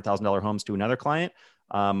 $800,000 homes to another client.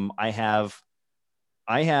 I have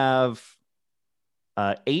 8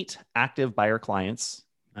 active buyer clients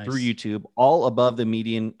through YouTube, all above the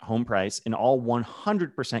median home price, and all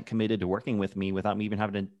 100% committed to working with me without me even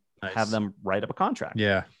having to have them write up a contract.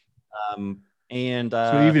 Yeah. And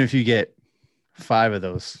so even if you get 5 of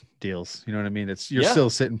those deals, you know what I mean? You're still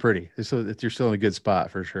sitting pretty. So you're still in a good spot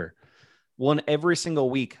for sure. Well, and every single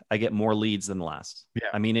week I get more leads than the last. Yeah.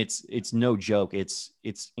 I mean, it's no joke. It's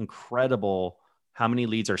incredible how many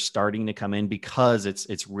leads are starting to come in because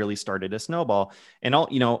it's really started to snowball. And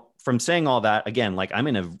from saying all that, again, like I'm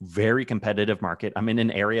in a very competitive market. I'm in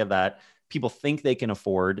an area that people think they can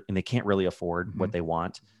afford and they can't really afford what they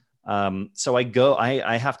want. So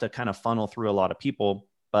I have to kind of funnel through a lot of people,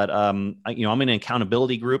 but I'm in an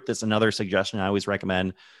accountability group. That's another suggestion I always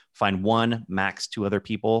recommend. Find 1, max 2 other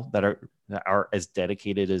people that are as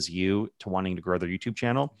dedicated as you to wanting to grow their YouTube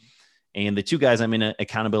channel. And the 2 guys I'm in an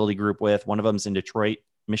accountability group with, one of them's in Detroit,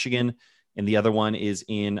 Michigan, and the other one is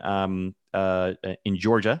in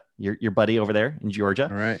Georgia. Your buddy over there in Georgia.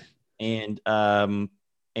 All right. And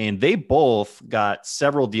they both got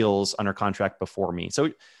several deals under contract before me. So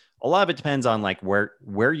a lot of it depends on like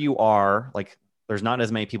where you are. Like there's not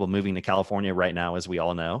as many people moving to California right now, as we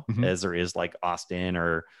all know, as there is like Austin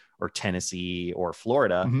or Tennessee or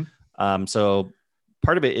Florida. So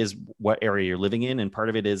part of it is what area you're living in. And part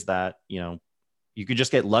of it is that, you could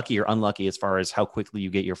just get lucky or unlucky as far as how quickly you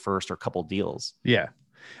get your first or couple deals. Yeah.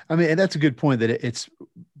 I mean, and that's a good point that it's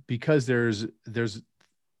because there's the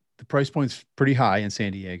price point's pretty high in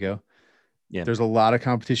San Diego. Yeah. There's a lot of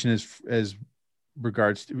competition in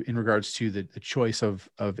regards to the choice of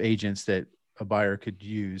agents that a buyer could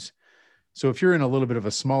use. So if you're in a little bit of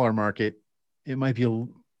a smaller market, it might be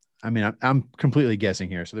I'm completely guessing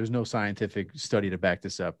here. So there's no scientific study to back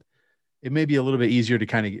this up. It may be a little bit easier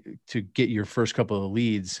to get your first couple of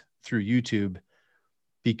leads through YouTube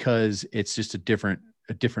because it's just a different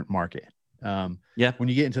market. When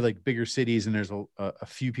you get into like bigger cities and there's a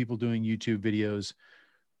few people doing YouTube videos,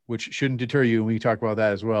 which shouldn't deter you. And we can talk about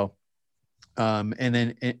that as well. And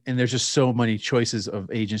there's just so many choices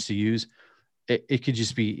of agents to use. It could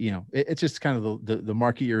just be, it's just kind of the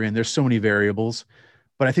market you're in. There's so many variables,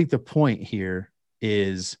 but I think the point here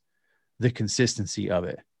is the consistency of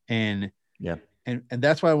it. And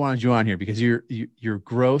that's why I wanted you on here, because your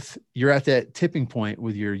growth, you're at that tipping point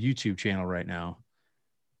with your YouTube channel right now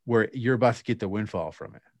where you're about to get the windfall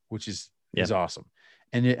from it, which is awesome.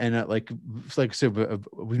 And like I said,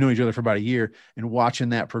 we've known each other for about a year, and watching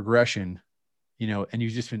that progression, and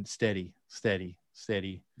you've just been steady.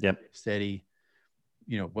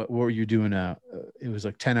 What were you doing? It was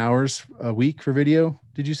like 10 hours a week for video.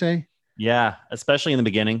 Did you say? Yeah. Especially in the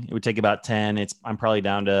beginning, it would take about 10. I'm probably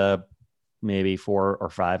down to maybe 4 or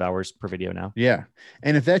 5 hours per video now. Yeah.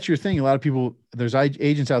 And if that's your thing, a lot of people, there's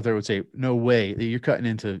agents out there would say, no way, you're cutting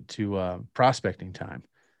into prospecting time.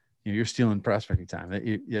 You're stealing prospecting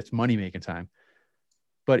time. That's money-making time.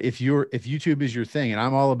 But if YouTube is your thing, and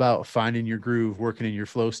I'm all about finding your groove, working in your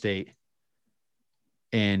flow state,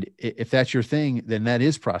 and if that's your thing, then that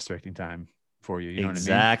is prospecting time for you. You know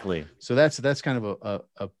exactly. what I mean? So that's kind of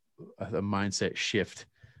a mindset shift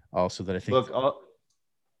also that I think. Look,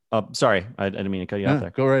 sorry, I didn't mean to cut you off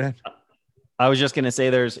there. Go right ahead. I was just going to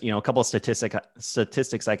say there's, a couple of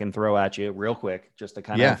statistics I can throw at you real quick, just to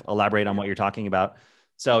kind of elaborate on what you're talking about.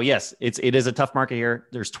 So yes, it is a tough market here.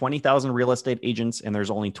 There's 20,000 real estate agents and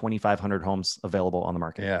there's only 2,500 homes available on the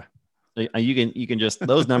market. Yeah. You can just,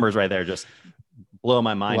 those numbers right there just blow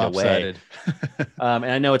my mind away. And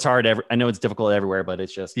I know it's hard. I know it's difficult everywhere, but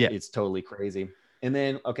it's just, it's totally crazy. And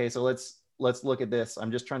then, okay, so let's look at this.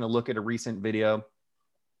 I'm just trying to look at a recent video.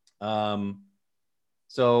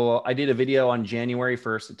 So I did a video on January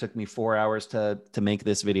 1st. It took me 4 hours to make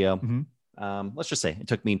this video. Let's just say it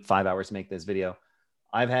took me 5 hours to make this video.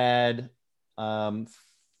 I've had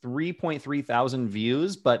 3.3 thousand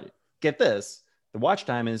views, but get this, the watch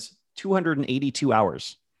time is 282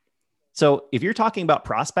 hours. So if you're talking about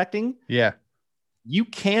prospecting, you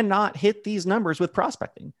cannot hit these numbers with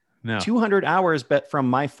prospecting. No. 200 hours, but from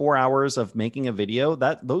my 4 hours of making a video,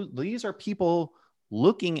 these are people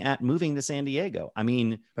looking at moving to San Diego. I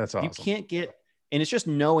mean, that's awesome. You can't get, and it's just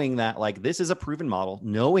knowing that like, this is a proven model,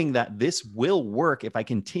 knowing that this will work if I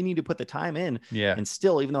continue to put the time in. And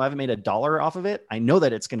still, even though I haven't made $1 off of it, I know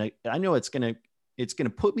that it's going to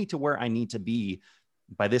put me to where I need to be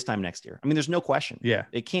by this time next year. I mean, there's no question.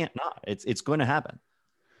 It can't not, it's going to happen.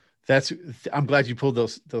 I'm glad you pulled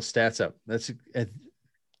those stats up.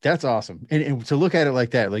 That's awesome. And to look at it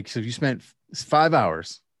like that, like, so you spent 5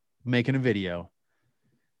 hours making a video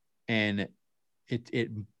and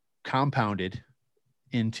it compounded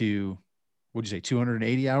into, what'd you say,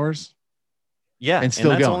 280 hours? Yeah. And still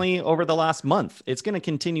that's going. only over the last month. It's going to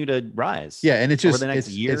continue to rise. Yeah. And it's just over the next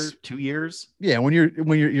year, 2 years. Yeah. When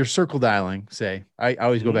you're circle dialing, say, I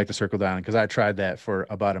always go back to circle dialing because I tried that for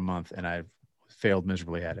about a month and I failed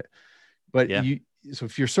miserably at it. But so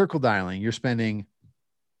if you're circle dialing, you're spending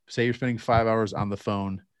 5 hours on the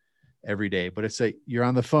phone every day, but it's like you're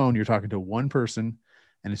on the phone, you're talking to one person.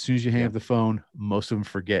 And as soon as you hang up the phone, most of them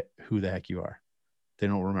forget who the heck you are. They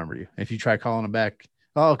don't remember you. If you try calling them back,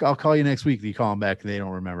 I'll call you next week. You call them back and they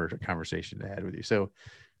don't remember the conversation they had with you. So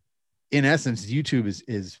in essence, YouTube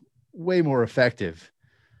is way more effective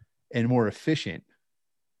and more efficient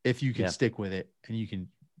if you can stick with it and you can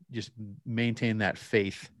just maintain that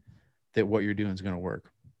faith that what you're doing is going to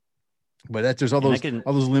work. But there's all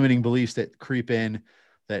those limiting beliefs that creep in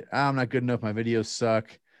that I'm not good enough. My videos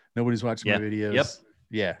suck. Nobody's watching my videos. Yep.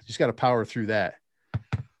 Yeah. Just got to power through that.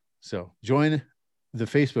 So join the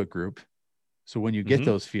Facebook group. So when you get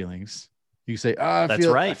those feelings, you say, I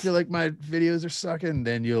feel like my videos are sucking.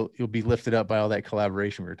 Then you'll be lifted up by all that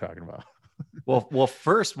collaboration we were talking about. Well,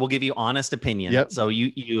 first we'll give you honest opinion. Yep. So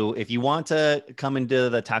if you want to come into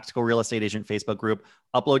the Tactical Real Estate Agent Facebook group,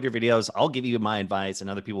 upload your videos. I'll give you my advice and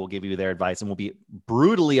other people will give you their advice and we'll be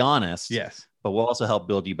brutally honest. Yes. But we'll also help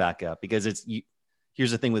build you back up because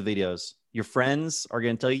here's the thing with videos. Your friends are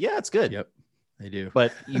going to tell you, yeah, it's good. Yep. They do.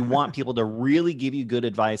 But you want people to really give you good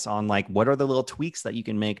advice on like, what are the little tweaks that you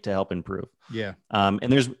can make to help improve? Yeah.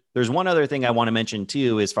 And there's one other thing I want to mention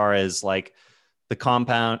too, as far as like the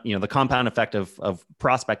compound effect of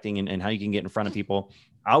prospecting and how you can get in front of people.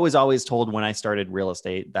 I was always told when I started real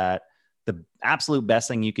estate that the absolute best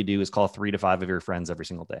thing you could do is call 3 to 5 of your friends every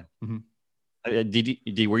single day. Mm-hmm.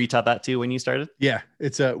 Were you taught that too when you started? Yeah.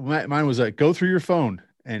 It's mine was like, go through your phone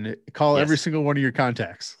and call every single one of your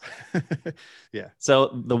contacts. Yeah.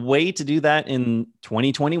 So the way to do that in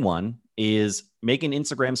 2021 is make an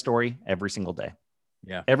Instagram story every single day.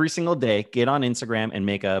 Yeah. Every single day, get on Instagram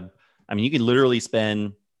and you can literally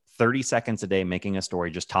spend 30 seconds a day making a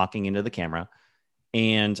story, just talking into the camera.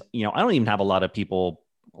 And, I don't even have a lot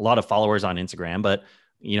of followers on Instagram, but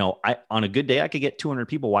on a good day, I could get 200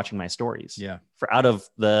 people watching my stories. Yeah. Out of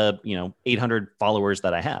the, 800 followers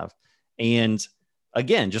that I have. And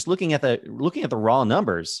again, just looking at the raw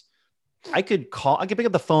numbers, I could pick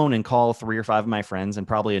up the phone and call 3 or 5 of my friends and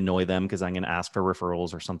probably annoy them because I'm going to ask for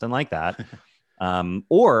referrals or something like that.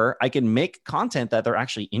 Or I can make content that they're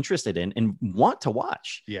actually interested in and want to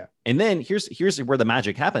watch. Yeah. And then here's where the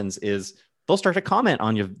magic happens is they'll start to comment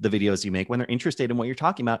on the videos you make when they're interested in what you're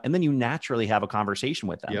talking about. And then you naturally have a conversation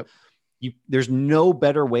with them. Yep. There's no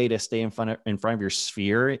better way to stay in front of your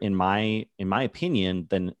sphere, in my opinion,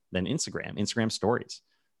 than Instagram stories.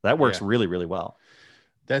 That works really, really well.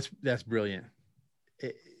 That's brilliant.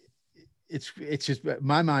 It's just,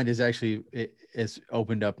 my mind is actually, it's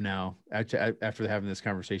opened up now after having this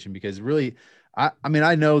conversation, because really,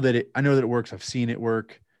 I know that it works. I've seen it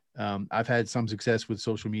work. I've had some success with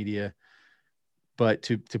social media, but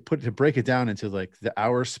to break it down into like the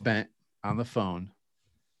hours spent on the phone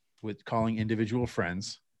with calling individual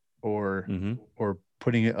friends or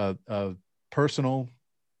putting a personal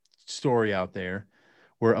story out there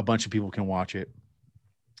where a bunch of people can watch it,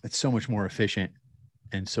 it's so much more efficient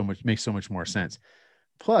and makes so much more sense.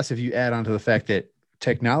 Plus, if you add on to the fact that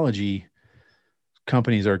technology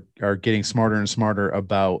companies are getting smarter and smarter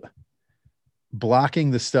about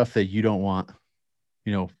blocking the stuff that you don't want,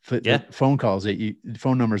 phone calls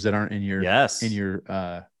phone numbers that aren't in your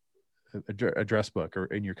address book or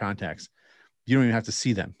in your contacts. You don't even have to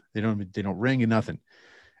see them. They don't ring and nothing.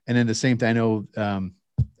 And then the same thing, I know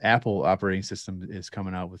Apple operating system is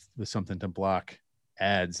coming out with something to block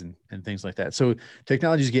ads and things like that. So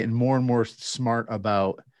technology is getting more and more smart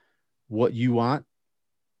about what you want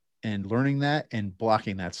and learning that and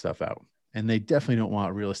blocking that stuff out. And they definitely don't want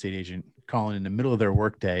a real estate agent calling in the middle of their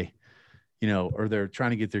workday, or they're trying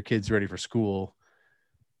to get their kids ready for school.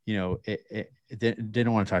 They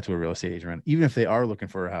don't want to talk to a real estate agent, even if they are looking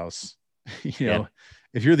for a house.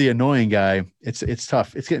 If you're the annoying guy, it's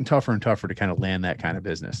tough. It's getting tougher and tougher to kind of land that kind of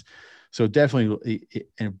business. So definitely,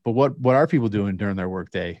 but what are people doing during their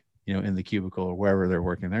workday? In the cubicle or wherever they're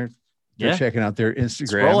working, they're checking out their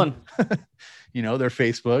Instagram, their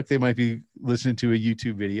Facebook. They might be listening to a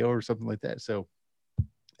YouTube video or something like that. So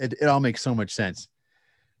it all makes so much sense.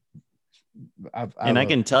 I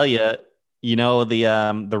can tell you, we're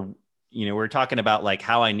talking about like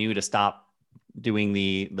how I knew to stop doing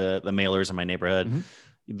the mailers in my neighborhood. Mhm.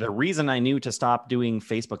 The reason I knew to stop doing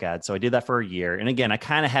Facebook ads, so I did that for a year. And again, I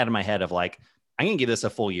kind of had in my head of like, I'm going to give this a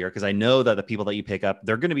full year because I know that the people that you pick up,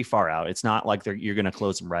 they're going to be far out. It's not like you're going to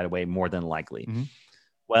close them right away, more than likely. Mhm.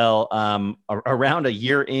 Well, around a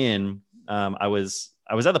year in, I was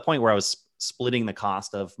at the point where I was splitting the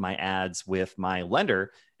cost of my ads with my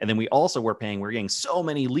lender. And then we also we're getting so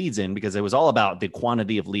many leads in because it was all about the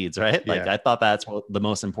quantity of leads, right? Like Yeah. I thought that's the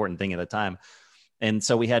most important thing at the time. And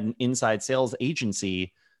so we had an inside sales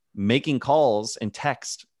agency making calls and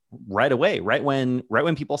text right away, right when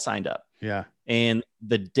people signed up. Yeah. And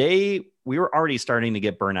the day we were already starting to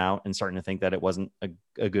get burnout and starting to think that it wasn't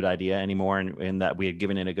a good idea anymore and that we had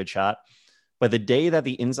given it a good shot. But the day that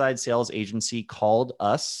the inside sales agency called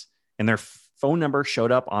us and their phone number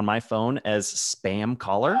showed up on my phone as spam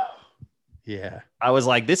caller, Yeah. I was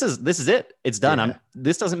like, this is it. It's done. Yeah.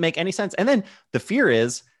 This doesn't make any sense. And then the fear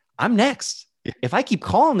is I'm next. Yeah. If I keep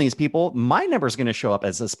calling these people, my number is going to show up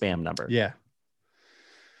as a spam number. Yeah.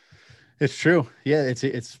 It's true. Yeah. It's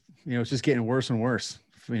just getting worse and worse.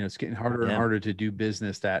 It's getting harder and harder to do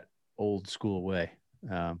business that old school way.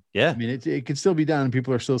 Yeah. I mean, it can still be done and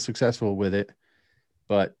people are still successful with it,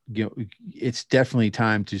 but it's definitely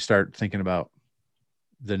time to start thinking about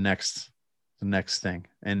the next thing.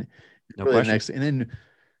 And No really question. and then,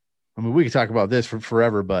 I mean, we could talk about this for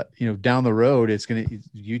forever, but down the road,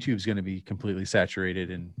 YouTube's going to be completely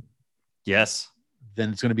saturated, and Yes.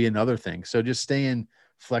 then it's going to be another thing. So just staying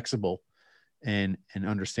flexible and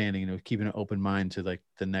understanding, keeping an open mind to like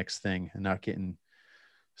the next thing and not getting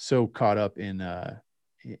so caught up in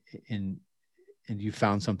you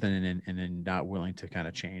found something and then not willing to kind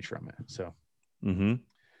of change from it. So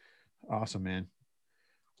awesome, man.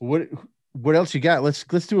 What else you got? Let's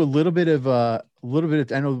do a little bit of I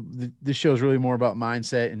know this show is really more about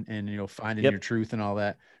mindset and finding your truth and all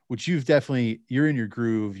that, which you're in your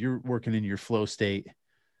groove, you're working in your flow state.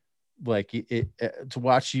 Like to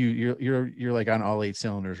watch you're like on all 8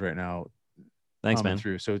 cylinders right now. Thanks, man.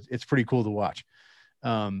 Through. So it's pretty cool to watch.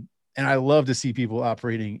 And I love to see people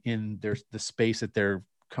operating in the space that they're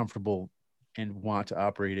comfortable and want to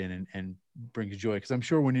operate in and brings joy. Cause I'm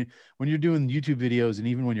sure when you're doing YouTube videos and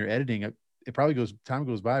even when you're editing, it probably time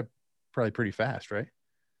goes by probably pretty fast, right?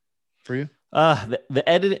 For you? The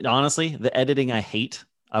editing I hate.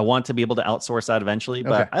 I want to be able to outsource that eventually,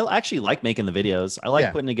 but I actually like making the videos. I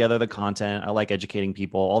like putting together the content. I like educating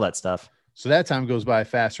people, all that stuff. So that time goes by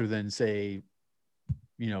faster than say,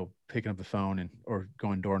 picking up the phone or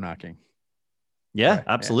going door knocking. Yeah, right.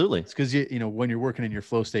 Absolutely. It's because when you're working in your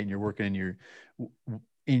flow state and you're working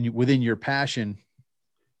within your passion,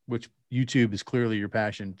 which YouTube is clearly your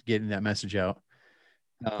passion, getting that message out.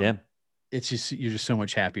 It's just you're just so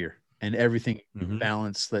much happier and everything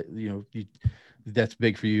balance that that's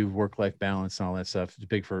big for you, work-life balance and all that stuff.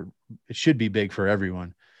 It should be big for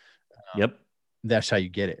everyone. That's how you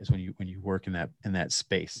get it, is when you work in that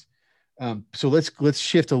space. So let's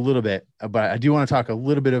shift a little bit, but I do want to talk a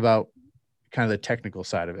little bit about kind of the technical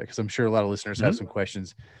side of it, because I'm sure a lot of listeners have some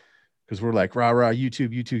questions, because we're like, rah,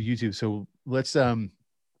 YouTube. So let's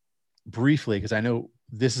briefly, because I know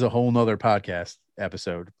this is a whole nother podcast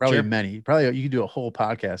episode, probably you could do a whole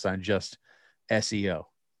podcast on just SEO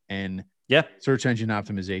and search engine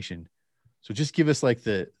optimization. So just give us like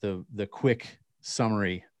the quick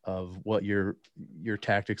summary of what your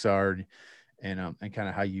tactics are and kind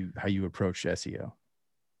of how you approach SEO.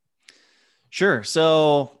 Sure.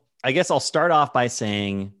 So I guess I'll start off by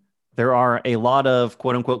saying there are a lot of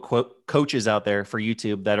quote unquote coaches out there for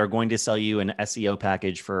YouTube that are going to sell you an SEO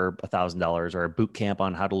package for $1,000 or a boot camp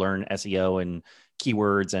on how to learn SEO and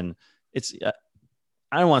keywords. And it's,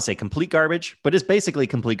 I don't want to say complete garbage, but it's basically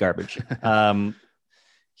complete garbage.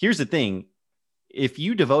 Here's the thing. If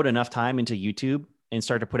you devote enough time into YouTube and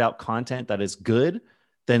start to put out content that is good,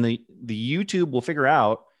 then the YouTube will figure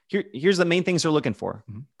out, here's the main things they're looking for.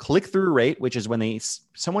 Click-through rate, which is when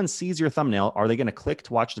someone sees your thumbnail, are they going to click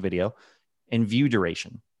to watch the video, and view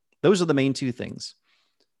duration. Those are the main 2 things.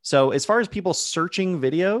 So as far as people searching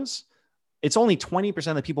videos, it's only 20%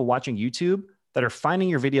 of the people watching YouTube that are finding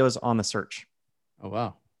your videos on the search. Oh,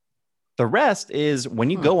 wow. The rest is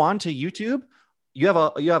when you go on to YouTube, your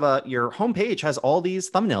homepage has all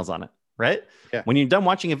these thumbnails on it, right? Yeah. When you're done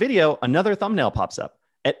watching a video, another thumbnail pops up.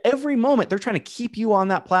 At every moment, they're trying to keep you on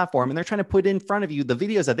that platform, and they're trying to put in front of you the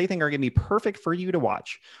videos that they think are going to be perfect for you to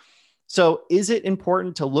watch. So is it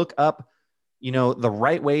important to look up, the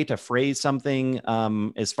right way to phrase something,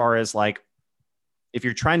 as far as like, if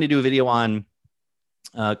you're trying to do a video on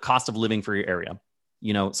cost of living for your area,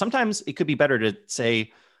 sometimes it could be better to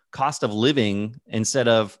say cost of living instead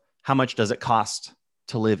of how much does it cost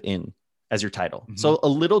to live in. as your title. So a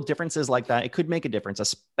little differences like that, it could make a difference,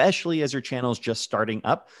 especially as your channel is just starting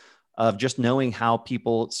up, of just knowing how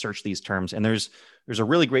people search these terms. And there's a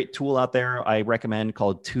really great tool out there I recommend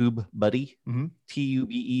called TubeBuddy,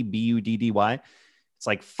 TubeBuddy. It's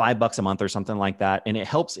like $5 a month or something like that. And it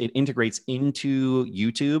integrates into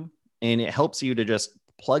YouTube, and it helps you to just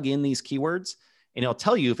plug in these keywords, and it'll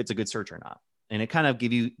tell you if it's a good search or not. And it kind of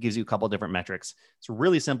gives you a couple of different metrics. It's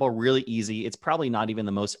really simple, really easy. It's probably not even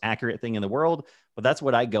the most accurate thing in the world, but that's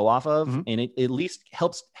what I go off of. And it at least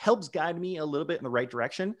helps guide me a little bit in the right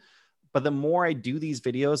direction. But the more I do these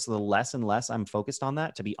videos, the less and less I'm focused on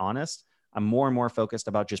that, to be honest. I'm more and more focused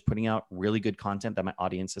about just putting out really good content that my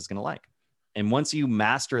audience is going to like. And once you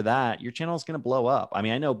master that, your channel is going to blow up. I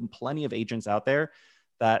mean, I know plenty of agents out there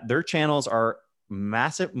that their channels are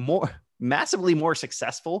massively more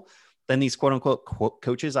successful than these quote unquote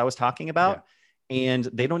coaches I was talking about. Yeah. And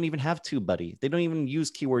they don't even have TubeBuddy. They don't even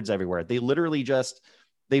use keywords everywhere. They literally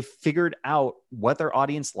they've figured out what their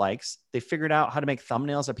audience likes. They figured out how to make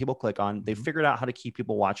thumbnails that people click on. They figured out how to keep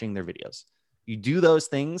people watching their videos. You do those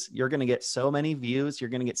things, you're going to get so many views. You're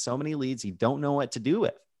going to get so many leads. You don't know what to do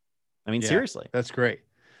with. I mean, seriously. That's great.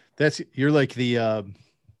 You're like the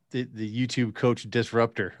YouTube coach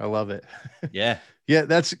disruptor. I love it. Yeah. Yeah.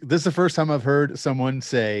 This is the first time I've heard someone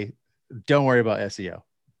say, don't worry about SEO.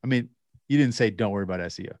 I mean, you didn't say don't worry about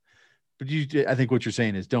SEO, but I think what you're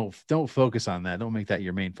saying is don't focus on that. Don't make that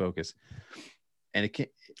your main focus. And it can't.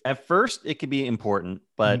 At first it could be important,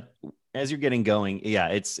 but as you're getting going,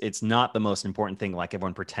 it's not the most important thing like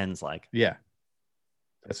everyone pretends like. Yeah.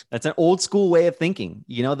 That's an old school way of thinking.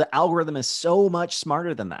 You know, the algorithm is so much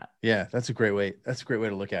smarter than that. Yeah, that's a great way. That's a great way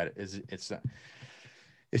to look at it.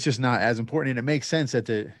 It's just not as important. And it makes sense that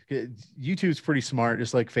YouTube's pretty smart,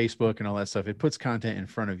 just like Facebook and all that stuff. It puts content in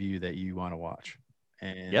front of you that you want to watch.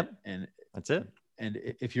 And and that's it. And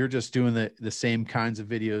if you're just doing the same kinds of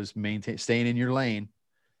videos, staying in your lane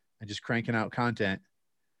and just cranking out content,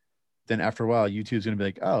 then after a while, YouTube's going to be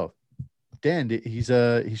like, oh, Dan, he's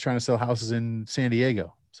trying to sell houses in San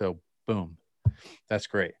Diego. So boom, that's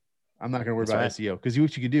great. I'm not going to worry about SEO, because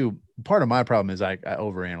what you could do. Part of my problem is I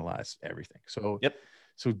overanalyze everything. So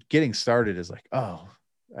so getting started is like, oh,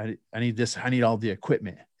 I need this. I need all the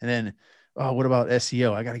equipment. And then, oh, what about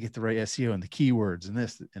SEO? I got to get the right SEO and the keywords and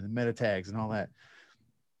this and the meta tags and all that.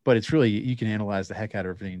 But it's really, you can analyze the heck out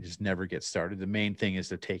of everything and just never get started. The main thing is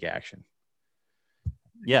to take action.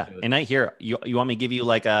 Yeah. And I hear you want me to give you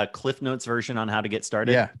like a Cliff Notes version on how to get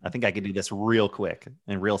started? Yeah. I think I could do this real quick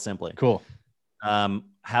and real simply. Cool.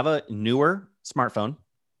 Have a newer smartphone.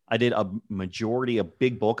 I did a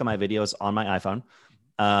big bulk of my videos on my iPhone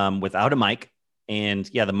without a mic. And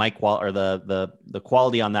the mic quality, or the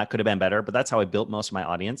quality on that could have been better, but that's how I built most of my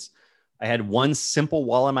audience. I had one simple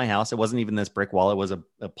wall in my house. It wasn't even this brick wall. It was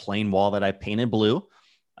a plain wall that I painted blue.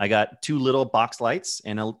 I got 2 little box lights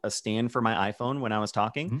and a stand for my iPhone when I was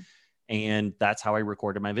talking. And that's how I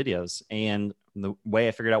recorded my videos. And the way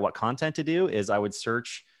I figured out what content to do is I would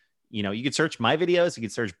search, you could search my videos, you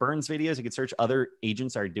could search Burns videos, you could search other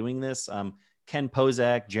agents that are doing this. Ken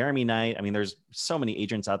Pozak, Jeremy Knight. I mean, there's so many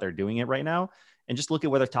agents out there doing it right now. And just look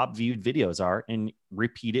at where the top viewed videos are and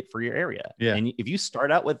repeat it for your area. Yeah. And if you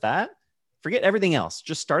start out with that, forget everything else.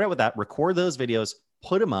 Just start out with that, record those videos,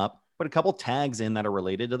 put them up, put a couple tags in that are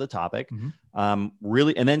related to the topic,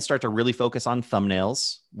 really, and then start to really focus on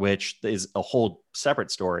thumbnails, which is a whole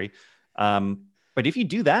separate story. But if you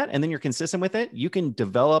do that and then you're consistent with it, you can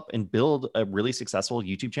develop and build a really successful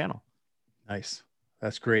YouTube channel. Nice.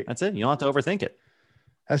 That's great. That's it. You don't have to overthink it.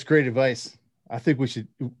 That's great advice. I think we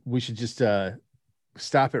should just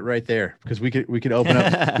stop it right there, because we could open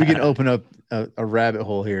up a rabbit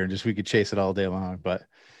hole here and we could chase it all day long. But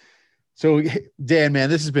so, Dan, man,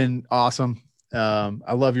 this has been awesome.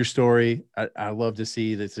 I love your story. I love to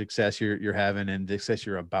see the success you're having and the success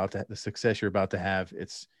you're about to have.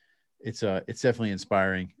 It's definitely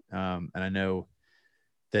inspiring. And I know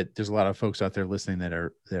that there's a lot of folks out there listening that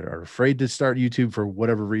are afraid to start YouTube for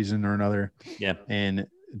whatever reason or another. Yeah. And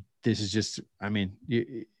this is just, I mean,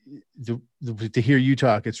 to hear you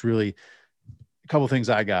talk, it's really a couple of things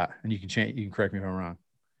I got, and you can correct me if I'm wrong.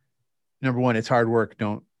 Number one, it's hard work.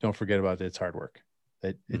 Don't forget about that. It's hard work.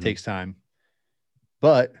 It takes time,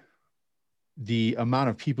 but the amount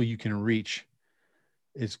of people you can reach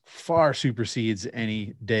is far supersedes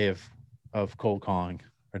any day of cold calling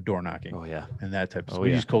or door knocking. Oh yeah. And that type of stuff.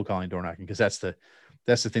 We use cold calling, door knocking, because that's the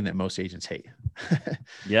thing that most agents hate.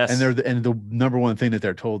 Yes. And the number one thing that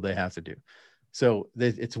they're told they have to do. So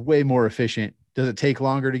it's way more efficient. Does it take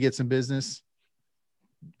longer to get some business?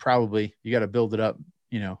 Probably. You got to build it up,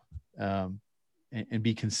 and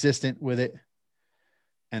be consistent with it.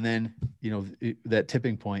 and then, that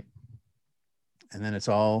tipping point, and then it's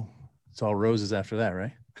all roses after that,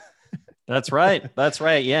 right? That's right. That's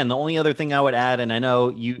right. Yeah. And the only other thing I would add, and I know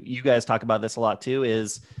you guys talk about this a lot too,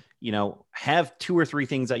 is, have 2 or 3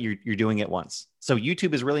 things that you're doing at once. So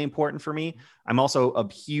YouTube is really important for me. I'm also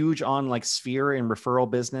a huge on like sphere and referral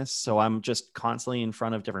business. So I'm just constantly in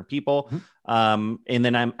front of different people. And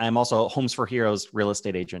then I'm also Homes for Heroes real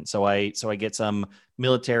estate agent. So I get some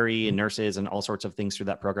military and nurses and all sorts of things through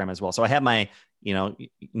that program as well. So I have my,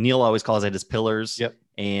 Neil always calls it his pillars. Yep.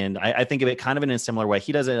 And I think of it kind of in a similar way.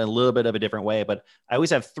 He does it in a little bit of a different way, but I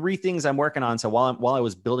always have 3 things I'm working on. So while I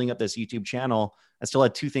was building up this YouTube channel, I still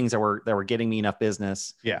had 2 things that were getting me enough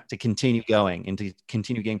business to continue going and to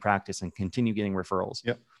continue getting practice and continue getting referrals.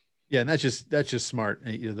 Yep. Yeah. And that's just smart.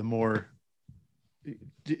 The more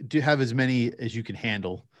do have as many as you can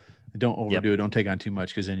handle. Don't overdo it. Don't take on too much,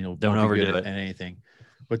 because then you'll don't overdo it at anything.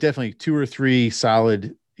 But definitely 2 or 3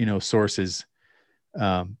 solid, sources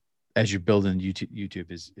as you're building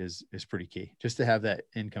YouTube is pretty key, just to have that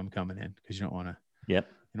income coming in, because you don't want to you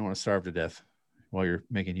don't want to starve to death while you're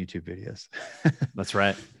making YouTube videos. That's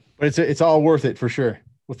right. But it's all worth it for sure.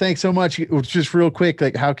 Well, thanks so much. Just real quick,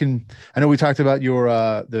 like I know we talked about your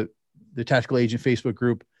the Tactical Agent Facebook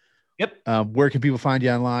group. Yep. Where can people find you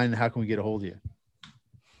online, and how can we get a hold of you?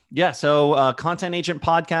 Yeah. So Content Agent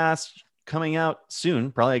Podcast coming out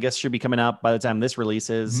soon. Probably, I guess, should be coming out by the time this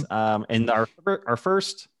releases. And our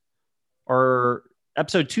first, or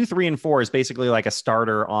episode 2, 3, and 4 is basically like a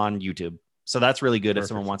starter on YouTube. So that's really good. Perfect. If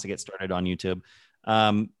someone wants to get started on YouTube.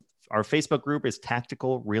 Our Facebook group is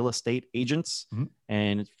Tactical Real Estate Agents,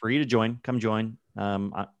 and it's free to join. Come join,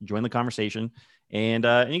 join the conversation. And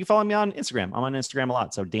you can follow me on Instagram. I'm on Instagram a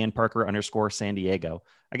lot. So Dan Parker _San Diego.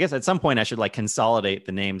 I guess at some point I should like consolidate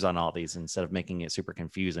the names on all these instead of making it super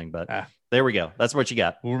confusing, but there we go. That's what you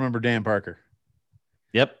got. We'll remember Dan Parker.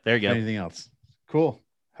 Yep. There you go. Anything else? Cool.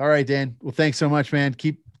 All right, Dan. Well, thanks so much, man.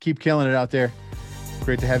 Keep killing it out there.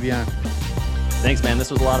 Great to have you on. Thanks, man. This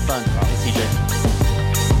was a lot of fun. Thanks, TJ.